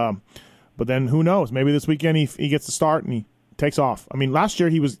 but then who knows? Maybe this weekend he gets the start and he takes off. I mean, last year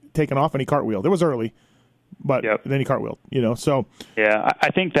he was taking off and he cartwheeled. It was early, but then he cartwheeled. So yeah,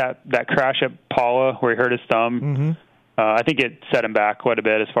 I think that crash at Paula where he hurt his thumb, I think it set him back quite a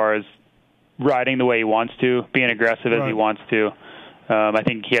bit as far as riding the way he wants to, being aggressive as he wants to. I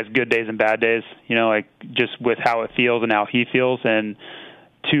think he has good days and bad days, like just with how it feels and how he feels. And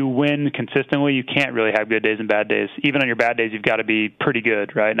to win consistently, you can't really have good days and bad days. Even on your bad days, you've got to be pretty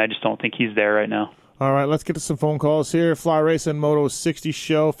good, right? And I just don't think he's there right now. All right, let's get to some phone calls here. Fly Racing Moto 60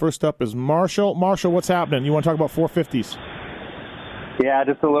 show. First up is Marshall. Marshall, what's happening? You want to talk about 450s? Yeah,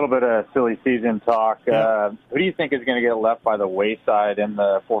 just a little bit of silly season talk. Yeah. Who do you think is going to get left by the wayside in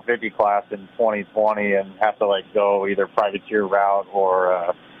the 450 class in 2020 and have to go either privateer route or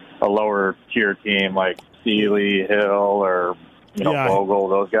a lower tier team like Seeley, Hill, or Bogle,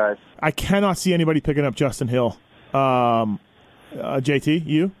 those guys? I cannot see anybody picking up Justin Hill. JT,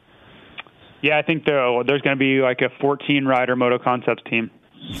 you? Yeah, I think there's going to be a 14-rider Moto Concepts team.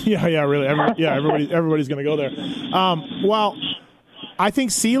 Yeah, really. Everybody's going to go there. Well, I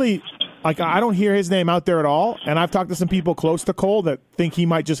think Seeley, I don't hear his name out there at all, and I've talked to some people close to Cole that think he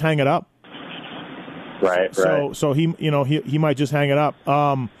might just hang it up. Right. So he, he might just hang it up.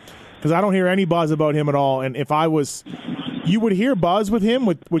 Because I don't hear any buzz about him at all. And if I was, you would hear buzz with him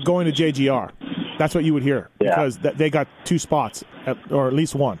with going to JGR. That's what you would hear because they got 2 spots or at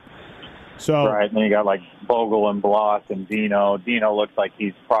least 1. So right, and then you got like Bogle and Bloss and Dino. Dino looks like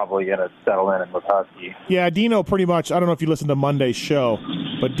he's probably going to settle in with Husky. Yeah, Dino pretty much. I don't know if you listened to Monday's show,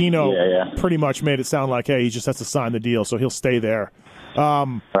 but Dino pretty much made it sound like, hey, he just has to sign the deal, so he'll stay there.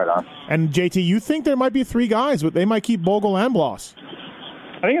 Right on. And JT, you think there might be 3 guys, but they might keep Bogle and Bloss?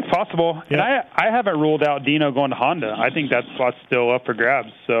 I think it's possible. Yeah. And I haven't ruled out Dino going to Honda. I think that spot's still up for grabs.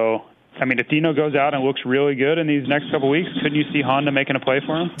 So, I mean, if Dino goes out and looks really good in these next couple weeks, couldn't you see Honda making a play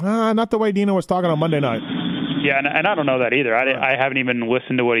for him? Not the way Dino was talking on Monday night. Yeah, and I don't know that either. I haven't even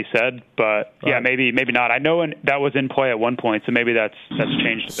listened to what he said, but yeah, maybe not. I know that was in play at one point, so maybe that's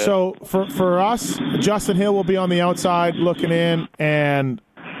changed a bit. So for us, Justin Hill will be on the outside looking in, and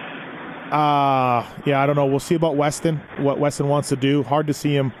I don't know. We'll see about Weston, what Weston wants to do. Hard to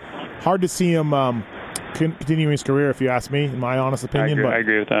see him continuing his career, if you ask me, in my honest opinion. I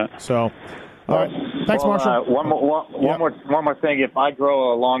agree with that. So, all right. Thanks, Marshall. One more thing. If I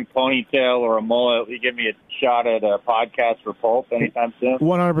grow a long ponytail or a mullet, will you give me a shot at a podcast for Pulp anytime soon?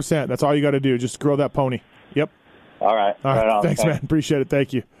 100%. That's all you got to do. Just grow that pony. Yep. All right. Right on. Thanks, man. Appreciate it.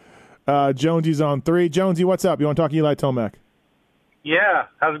 Thank you. Jonesy's on 3. Jonesy, what's up? You want to talk Eli Tomac? Yeah.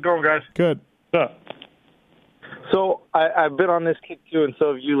 How's it going, guys? Good. What's up? So I've been on this kick, too, and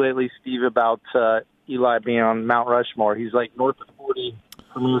so have you lately, Steve, about Eli being on Mount Rushmore. He's like north of 40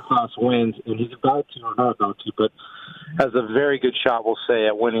 Premier Class wins, and he's about to, or not about to, but has a very good shot, we'll say,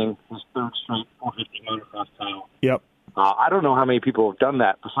 at winning his 3rd straight 450 motocross title. Yep. I don't know how many people have done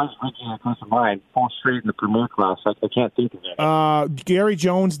that. Besides Ricky that comes to mind, 4 straight in the Premier Class. I can't think of it. Gary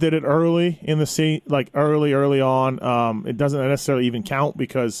Jones did it early in the scene, like early on. It doesn't necessarily even count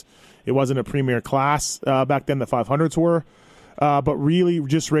because it wasn't a Premier Class back then. The 500s were. But really,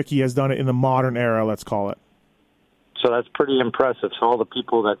 just Ricky has done it in the modern era, let's call it. So that's pretty impressive. So all the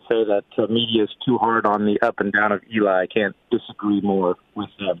people that say that media is too hard on the up and down of Eli, I can't disagree more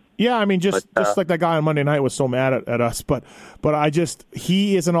with them. Yeah, I mean, just like that guy on Monday night was so mad at us. But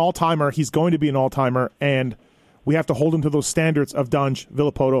he is an all-timer. He's going to be an all-timer, and we have to hold him to those standards of Dunge,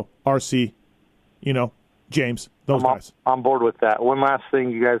 Villapoto, RC, James, those guys. I'm bored with that. One last thing,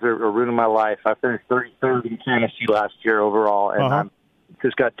 you guys are ruining my life. I finished 33rd in fantasy last year overall, and I'm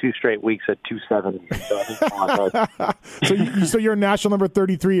just got 2 straight weeks at 270. So your national number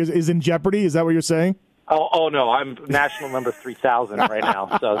 33 is in jeopardy? Is that what you're saying? Oh no, I'm national number 3,000 right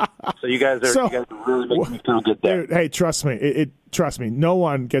now. So you guys are really making me feel good there. Dude, hey, trust me. Trust me. No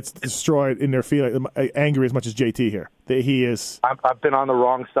one gets destroyed in their feeling angry as much as JT here. He is. I've been on the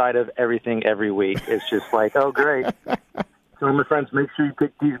wrong side of everything every week. It's just like, oh great. So my friends, make sure you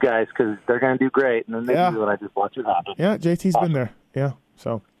pick these guys because they're going to do great, and then they do, and I just watch it happen. Yeah, JT's been there. Yeah.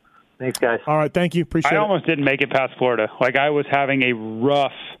 So, thanks, guys. All right, thank you. Appreciate it. I almost didn't make it past Florida. Like, I was having a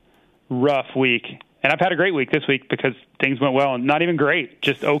rough week. And I've had a great week this week because things went well. And not even great,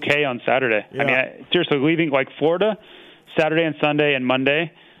 just okay on Saturday. Yeah. I mean, seriously, leaving, like, Florida, Saturday and Sunday and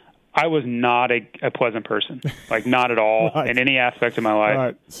Monday, I was not a pleasant person. Like, not at all in any aspect of my life. All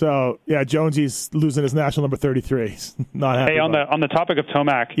right. So, yeah, Jonesy's losing his national number 33. He's not happy. Hey, on the topic of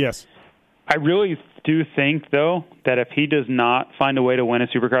Tomac. Yes. I really do think, though, that if he does not find a way to win a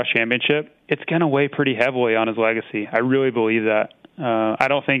Supercross championship, it's going to weigh pretty heavily on his legacy. I really believe that. I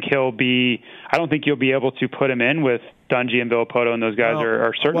don't think you'll be able to put him in with Dungey and Villapoto, and those guys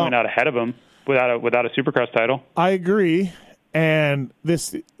are certainly not ahead of him without a Supercross title. I agree. And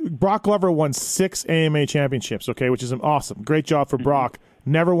Brock Glover won 6 AMA championships, okay, which is awesome. Great job for Brock.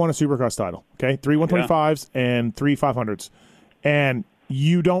 Never won a Supercross title, okay? 3 125s and 3 500s. And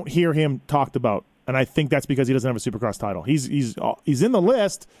you don't hear him talked about. And I think that's because he doesn't have a Supercross title. He's in the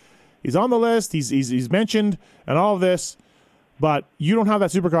list. He's on the list. He's mentioned and all of this. But you don't have that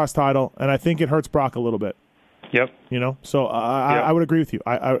Supercross title, and I think it hurts Brock a little bit. Yep. So I would agree with you.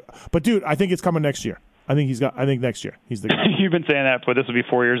 But dude, I think it's coming next year. I think next year he's the guy. You've been saying that, but this will be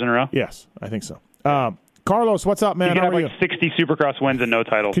 4 years in a row. Yes, I think so. Carlos, what's up, man? He How could are have 60 Supercross wins and no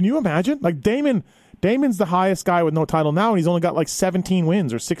title. Can you imagine? Like Damon's the highest guy with no title now, and he's only got like 17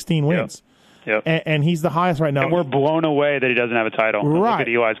 wins or 16 wins. Yep. And he's the highest right now. And we're blown away that he doesn't have a title. Right. Look at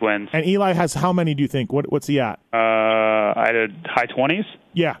Eli's wins. And Eli has how many, do you think? What's he at? I had high 20s.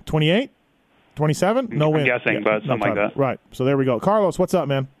 Yeah, 28? 27? No win. I'm guessing, but something like that. Right. So there we go. Carlos, what's up,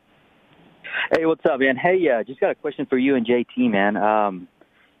 man? Hey, what's up, man? Hey, just got a question for you and JT, man. I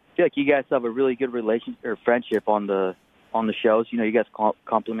feel like you guys have a really good relationship or friendship on the shows. You guys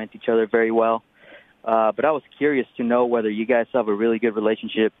complement each other very well. But I was curious to know whether you guys have a really good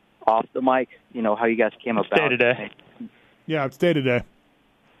relationship off the mic, how you guys came about. Day to day. Yeah, it's day to day.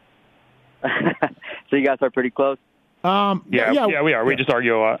 So you guys are pretty close? Yeah, we are. We just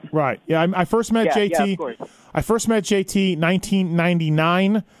argue a lot. Right. Yeah, I first met JT. Yeah, of course. I first met JT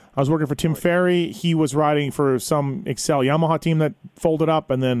 1999. I was working for Tim Ferry. He was riding for some Excel Yamaha team that folded up,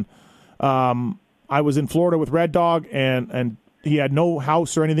 and then I was in Florida with Red Dog, and he had no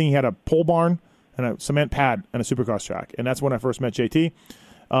house or anything. He had a pole barn and a cement pad and a supercross track, and that's when I first met JT.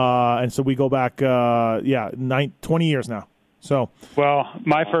 And so we go back, 20 years now. So, well,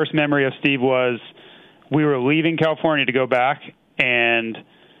 my first memory of Steve was we were leaving California to go back, and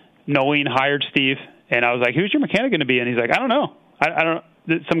Nolene hired Steve, and I was like, "Who's your mechanic going to be?" And he's like, "I don't know. I don't.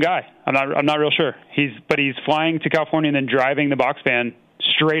 Some guy. I'm not real sure. He's flying to California and then driving the box van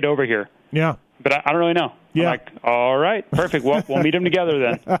straight over here. Yeah, but I don't really know." Yeah. I'm like, all right, perfect. Well, we'll meet him together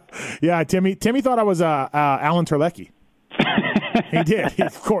then. Yeah, Timmy thought I was Alan Terlecki. He did,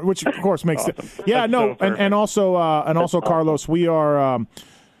 which of course makes awesome. sense. Yeah, That's no, so and also Carlos, we are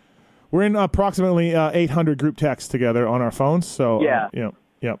we're in approximately 800 group texts together on our phones. So Yeah.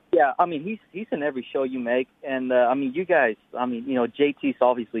 Yep. Yeah, I mean, he's in every show you make, and I mean, you guys, JT's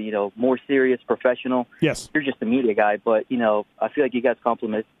obviously, more serious, professional. Yes. You're just a media guy, but I feel like you guys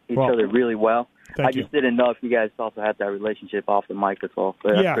complement each other really well. I just didn't know if you guys also had that relationship off the mic as well.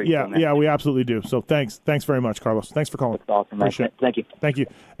 But that's pretty cool, man. Yeah, we absolutely do. So thanks very much, Carlos. Thanks for calling. That's awesome, man. Appreciate it. Thank you.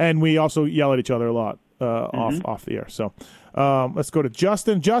 And we also yell at each other a lot off the air. So let's go to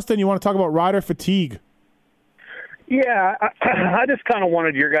Justin. Justin, you want to talk about rider fatigue? Yeah, I just kind of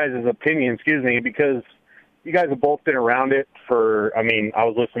wanted your guys' opinion, because you guys have both been around it for, I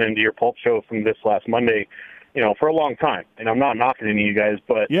was listening to your Pulp show from this last Monday, for a long time. And I'm not knocking any of you guys,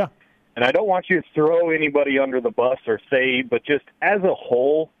 but, yeah. And I don't want you to throw anybody under the bus or say, but just as a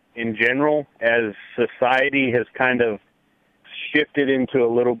whole, in general, as society has kind of shifted into a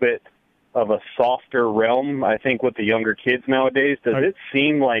little bit of a softer realm, I think, with the younger kids nowadays, does it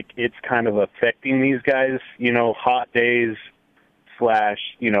seem like it's kind of affecting these guys, hot days /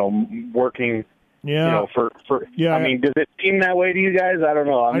 working, for yeah. does it seem that way to you guys? I don't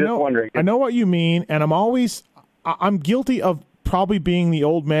know. I'm just wondering. I know what you mean, and I'm guilty of probably being the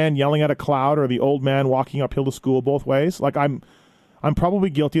old man yelling at a cloud or the old man walking uphill to school both ways. Like I'm probably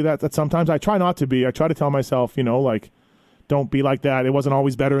guilty of that sometimes. I try not to be. I try to tell myself, don't be like that. It wasn't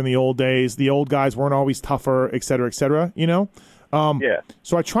always better in the old days. The old guys weren't always tougher, et cetera, et cetera, Yeah.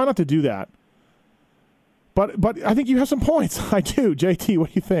 So I try not to do that. But I think you have some points. I do. JT, what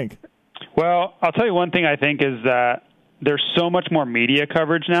do you think? Well, I'll tell you one thing I think is that there's so much more media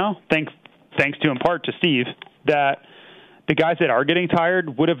coverage now, thanks to, in part, to Steve, that the guys that are getting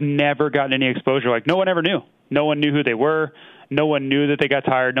tired would have never gotten any exposure. Like, no one ever knew. No one knew who they were. No one knew that they got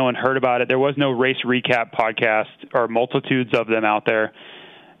tired. No one heard about it. There was no race recap podcast or multitudes of them out there.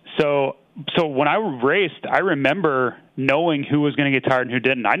 So when I raced, I remember knowing who was going to get tired and who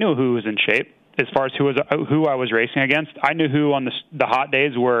didn't. I knew who was in shape as far as who I was racing against. I knew who on the hot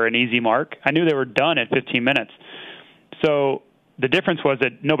days were an easy mark. I knew they were done at 15 minutes. So the difference was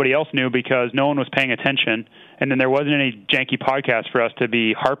that nobody else knew because no one was paying attention, and then there wasn't any janky podcast for us to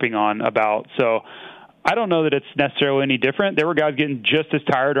be harping on about. So I don't know that it's necessarily any different. There were guys getting just as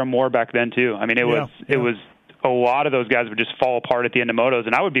tired or more back then too. I mean, it was a lot of those guys would just fall apart at the end of motos,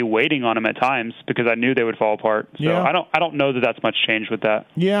 and I would be waiting on them at times because I knew they would fall apart. So Yeah. I don't know that that's much changed with that.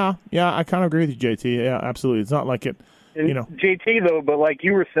 Yeah, I kind of agree with you, JT. Yeah, absolutely. It's not like it, JT, though, but like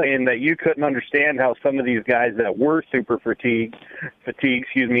you were saying that you couldn't understand how some of these guys that were super fatigued,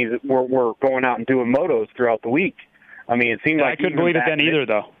 were going out and doing motos throughout the week. I mean, it seemed like I couldn't believe it then either,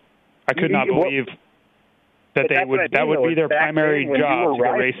 though. I could not believe that that would be their primary job to go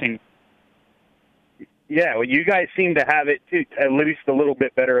racing. Yeah, well, you guys seem to have it at least a little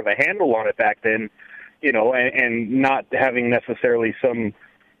bit better of a handle on it back then, and not having necessarily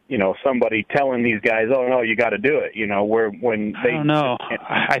somebody telling these guys, "Oh no, you got to do it." I don't know.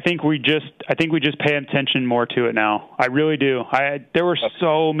 I think we just pay attention more to it now. I really do. There were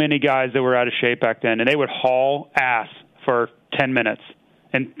so many guys that were out of shape back then, and they would haul ass for 10 minutes,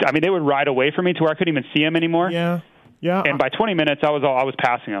 and I mean they would ride away from me to where I couldn't even see them anymore. Yeah. And by 20 minutes, I was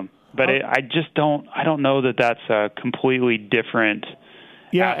passing them. But I just don't know that that's a completely different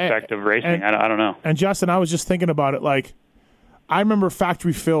aspect of racing. I don't know. And Justin, I was just thinking about it. Like, I remember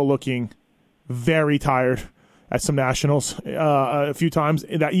Factory Phil looking very tired at some nationals a few times.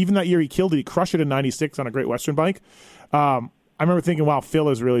 Even that year he killed it. He crushed it in '96 on a Great Western bike. I remember thinking, wow, Phil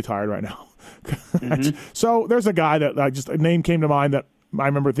is really tired right now. Mm-hmm. So there's a guy that a name came to mind that I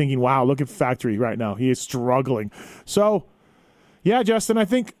remember thinking, wow, look at Factory right now. He is struggling. So, Yeah, Justin, I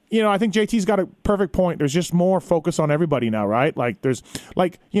think JT's got a perfect point. There's just more focus on everybody now, right? Like there's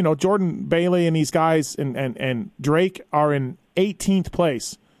Jordan Bailey and these guys and Drake are in 18th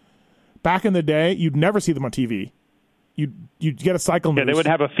place. Back in the day, you'd never see them on TV. You'd get a cycle news. Yeah, they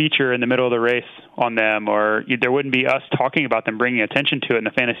wouldn't have a feature in the middle of the race on them, or there wouldn't be us talking about them, bringing attention to it in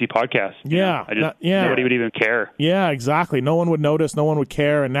the fantasy podcast. Yeah. Nobody would even care. Yeah, exactly. No one would notice. No one would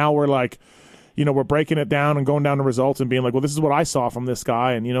care. And now we're like, we're breaking it down and going down to results and being like, well, this is what I saw from this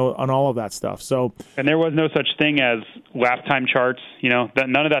guy and, on all of that stuff. So, and there was no such thing as lap time charts, none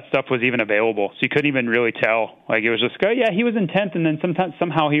of that stuff was even available. So you couldn't even really tell. Like, it was just, he was in 10th and then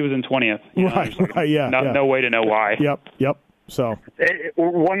somehow he was in 20th. Right, yeah. No way to know why. Yep. So,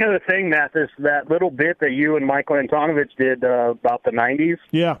 one other thing, Matthes, that little bit that you and Michael Antonovich did about the 90s.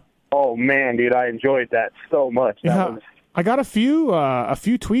 Yeah. Oh, man, dude, I enjoyed that so much. I got a few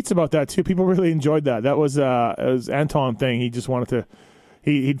tweets about that too. People really enjoyed that. That was it was Anton thing. He just wanted to.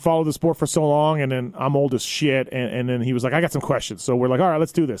 He'd followed the sport for so long, and then I'm old as shit, and then he was like, I got some questions. So we're like, all right,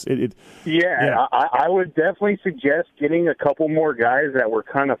 let's do this. I would definitely suggest getting a couple more guys that were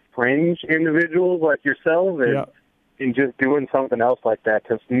kind of fringe individuals like yourselves, and just doing something else like that.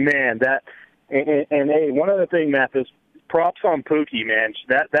 Because man, hey, one other thing, Matthes. Props on Pookie, man.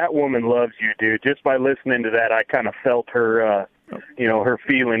 That woman loves you, dude. Just by listening to that, I kind of felt her, her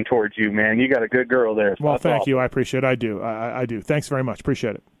feeling towards you, man. You got a good girl there. So well, thank you. I appreciate it. I do. I do. Thanks very much.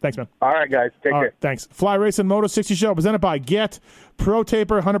 Appreciate it. Thanks, man. All right, guys. Take care. Thanks. Fly Racing Moto 60 Show presented by Get, Pro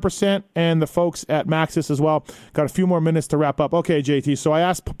Taper 100%, and the folks at Matthes as well. Got a few more minutes to wrap up. Okay, JT. So I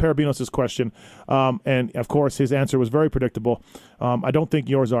asked Parabinos this question, and of course his answer was very predictable. I don't think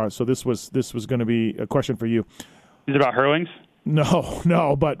yours are. So this was going to be a question for you. Is it about Hurlings?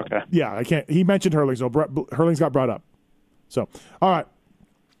 No, but okay. Yeah, I can't. He mentioned Hurlings, so Hurlings got brought up. So, all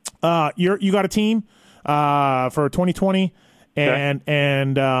right, you got a team for 2020, and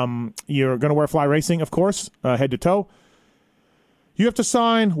you're going to wear Fly Racing, of course, head to toe. You have to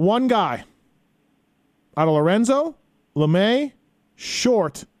sign one guy out of Lorenzo, LeMay,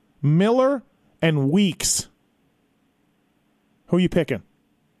 Short, Miller, and Weeks. Who are you picking?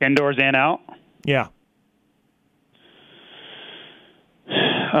 Indoors and out? Yeah.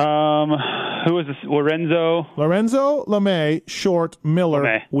 Who is this? Lorenzo, LeMay, Short, Miller,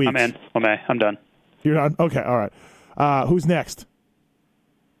 LeMay. Weeks. I'm in. LeMay. I'm done. You're done? Okay, all right. Who's next?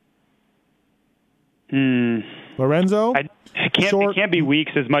 Lorenzo? It can't be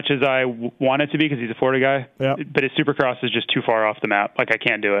Weeks as much as I want it to be because he's a Florida guy. Yeah. But his Supercross is just too far off the map. Like, I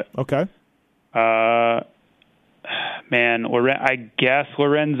can't do it. Okay. Man, I guess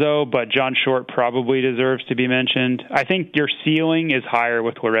Lorenzo, but John Short probably deserves to be mentioned. I think your ceiling is higher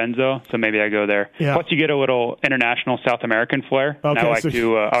with Lorenzo, so maybe I go there. Yeah. Plus, you get a little international South American flair. Okay, and I like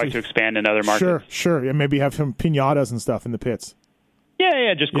to expand in other markets. Sure, and maybe have some piñatas and stuff in the pits.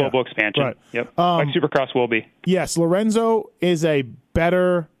 Yeah, just global expansion. Right. Yep. Like Supercross will be. Yes, Lorenzo is a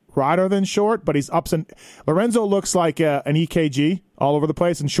better rider than Short, but he's ups and Lorenzo looks like an EKG all over the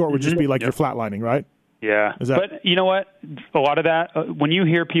place, and Short would just be like you're flatlining, right? Yeah, but you know what? A lot of that, when you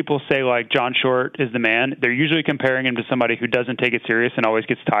hear people say, like, John Short is the man, they're usually comparing him to somebody who doesn't take it serious and always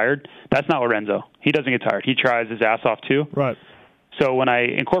gets tired. That's not Lorenzo. He doesn't get tired. He tries his ass off, too. Right. So when I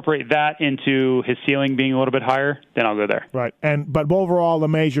incorporate that into his ceiling being a little bit higher, then I'll go there. Right. But overall,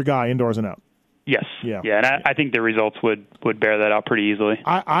 LeMay's your guy, indoors and out. Yes. Yeah. And I think the results would bear that out pretty easily.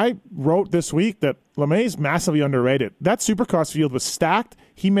 I wrote this week that LeMay's massively underrated. That Supercross field was stacked.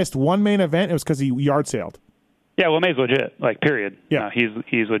 He missed one main event. It was because he yard sailed. Yeah, LeMay's legit. Like, period. Yeah,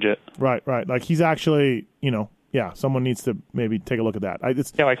 he's legit. Right. Like, he's actually, someone needs to maybe take a look at that.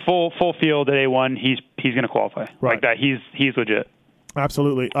 Like full field at A1. He's going to qualify. Right. Like that. He's legit.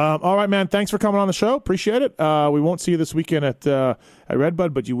 Absolutely. All right, man. Thanks for coming on the show. Appreciate it. We won't see you this weekend at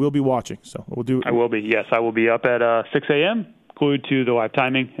RedBud, but you will be watching. So we'll do. I will be. Yes, I will be up at 6 a.m. glued to the live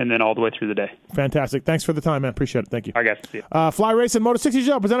timing, and then all the way through the day. Fantastic. Thanks for the time, man. Appreciate it. Thank you. I guess. See you. Fly Racing Moto 60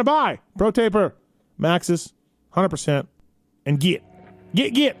 Show presented by Pro Taper, Matthes, 100%, and Get.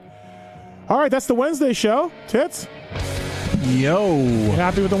 All right, that's the Wednesday show. Tits. Yo. You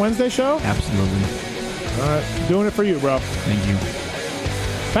happy with the Wednesday show? Absolutely. All right, doing it for you, bro. Thank you.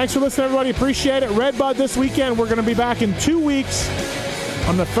 Thanks for listening, everybody. Appreciate it. RedBud this weekend. We're going to be back in 2 weeks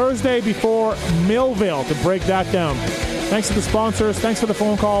on the Thursday before Millville to break that down. Thanks to the sponsors. Thanks for the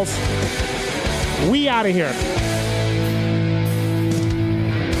phone calls. We out of here.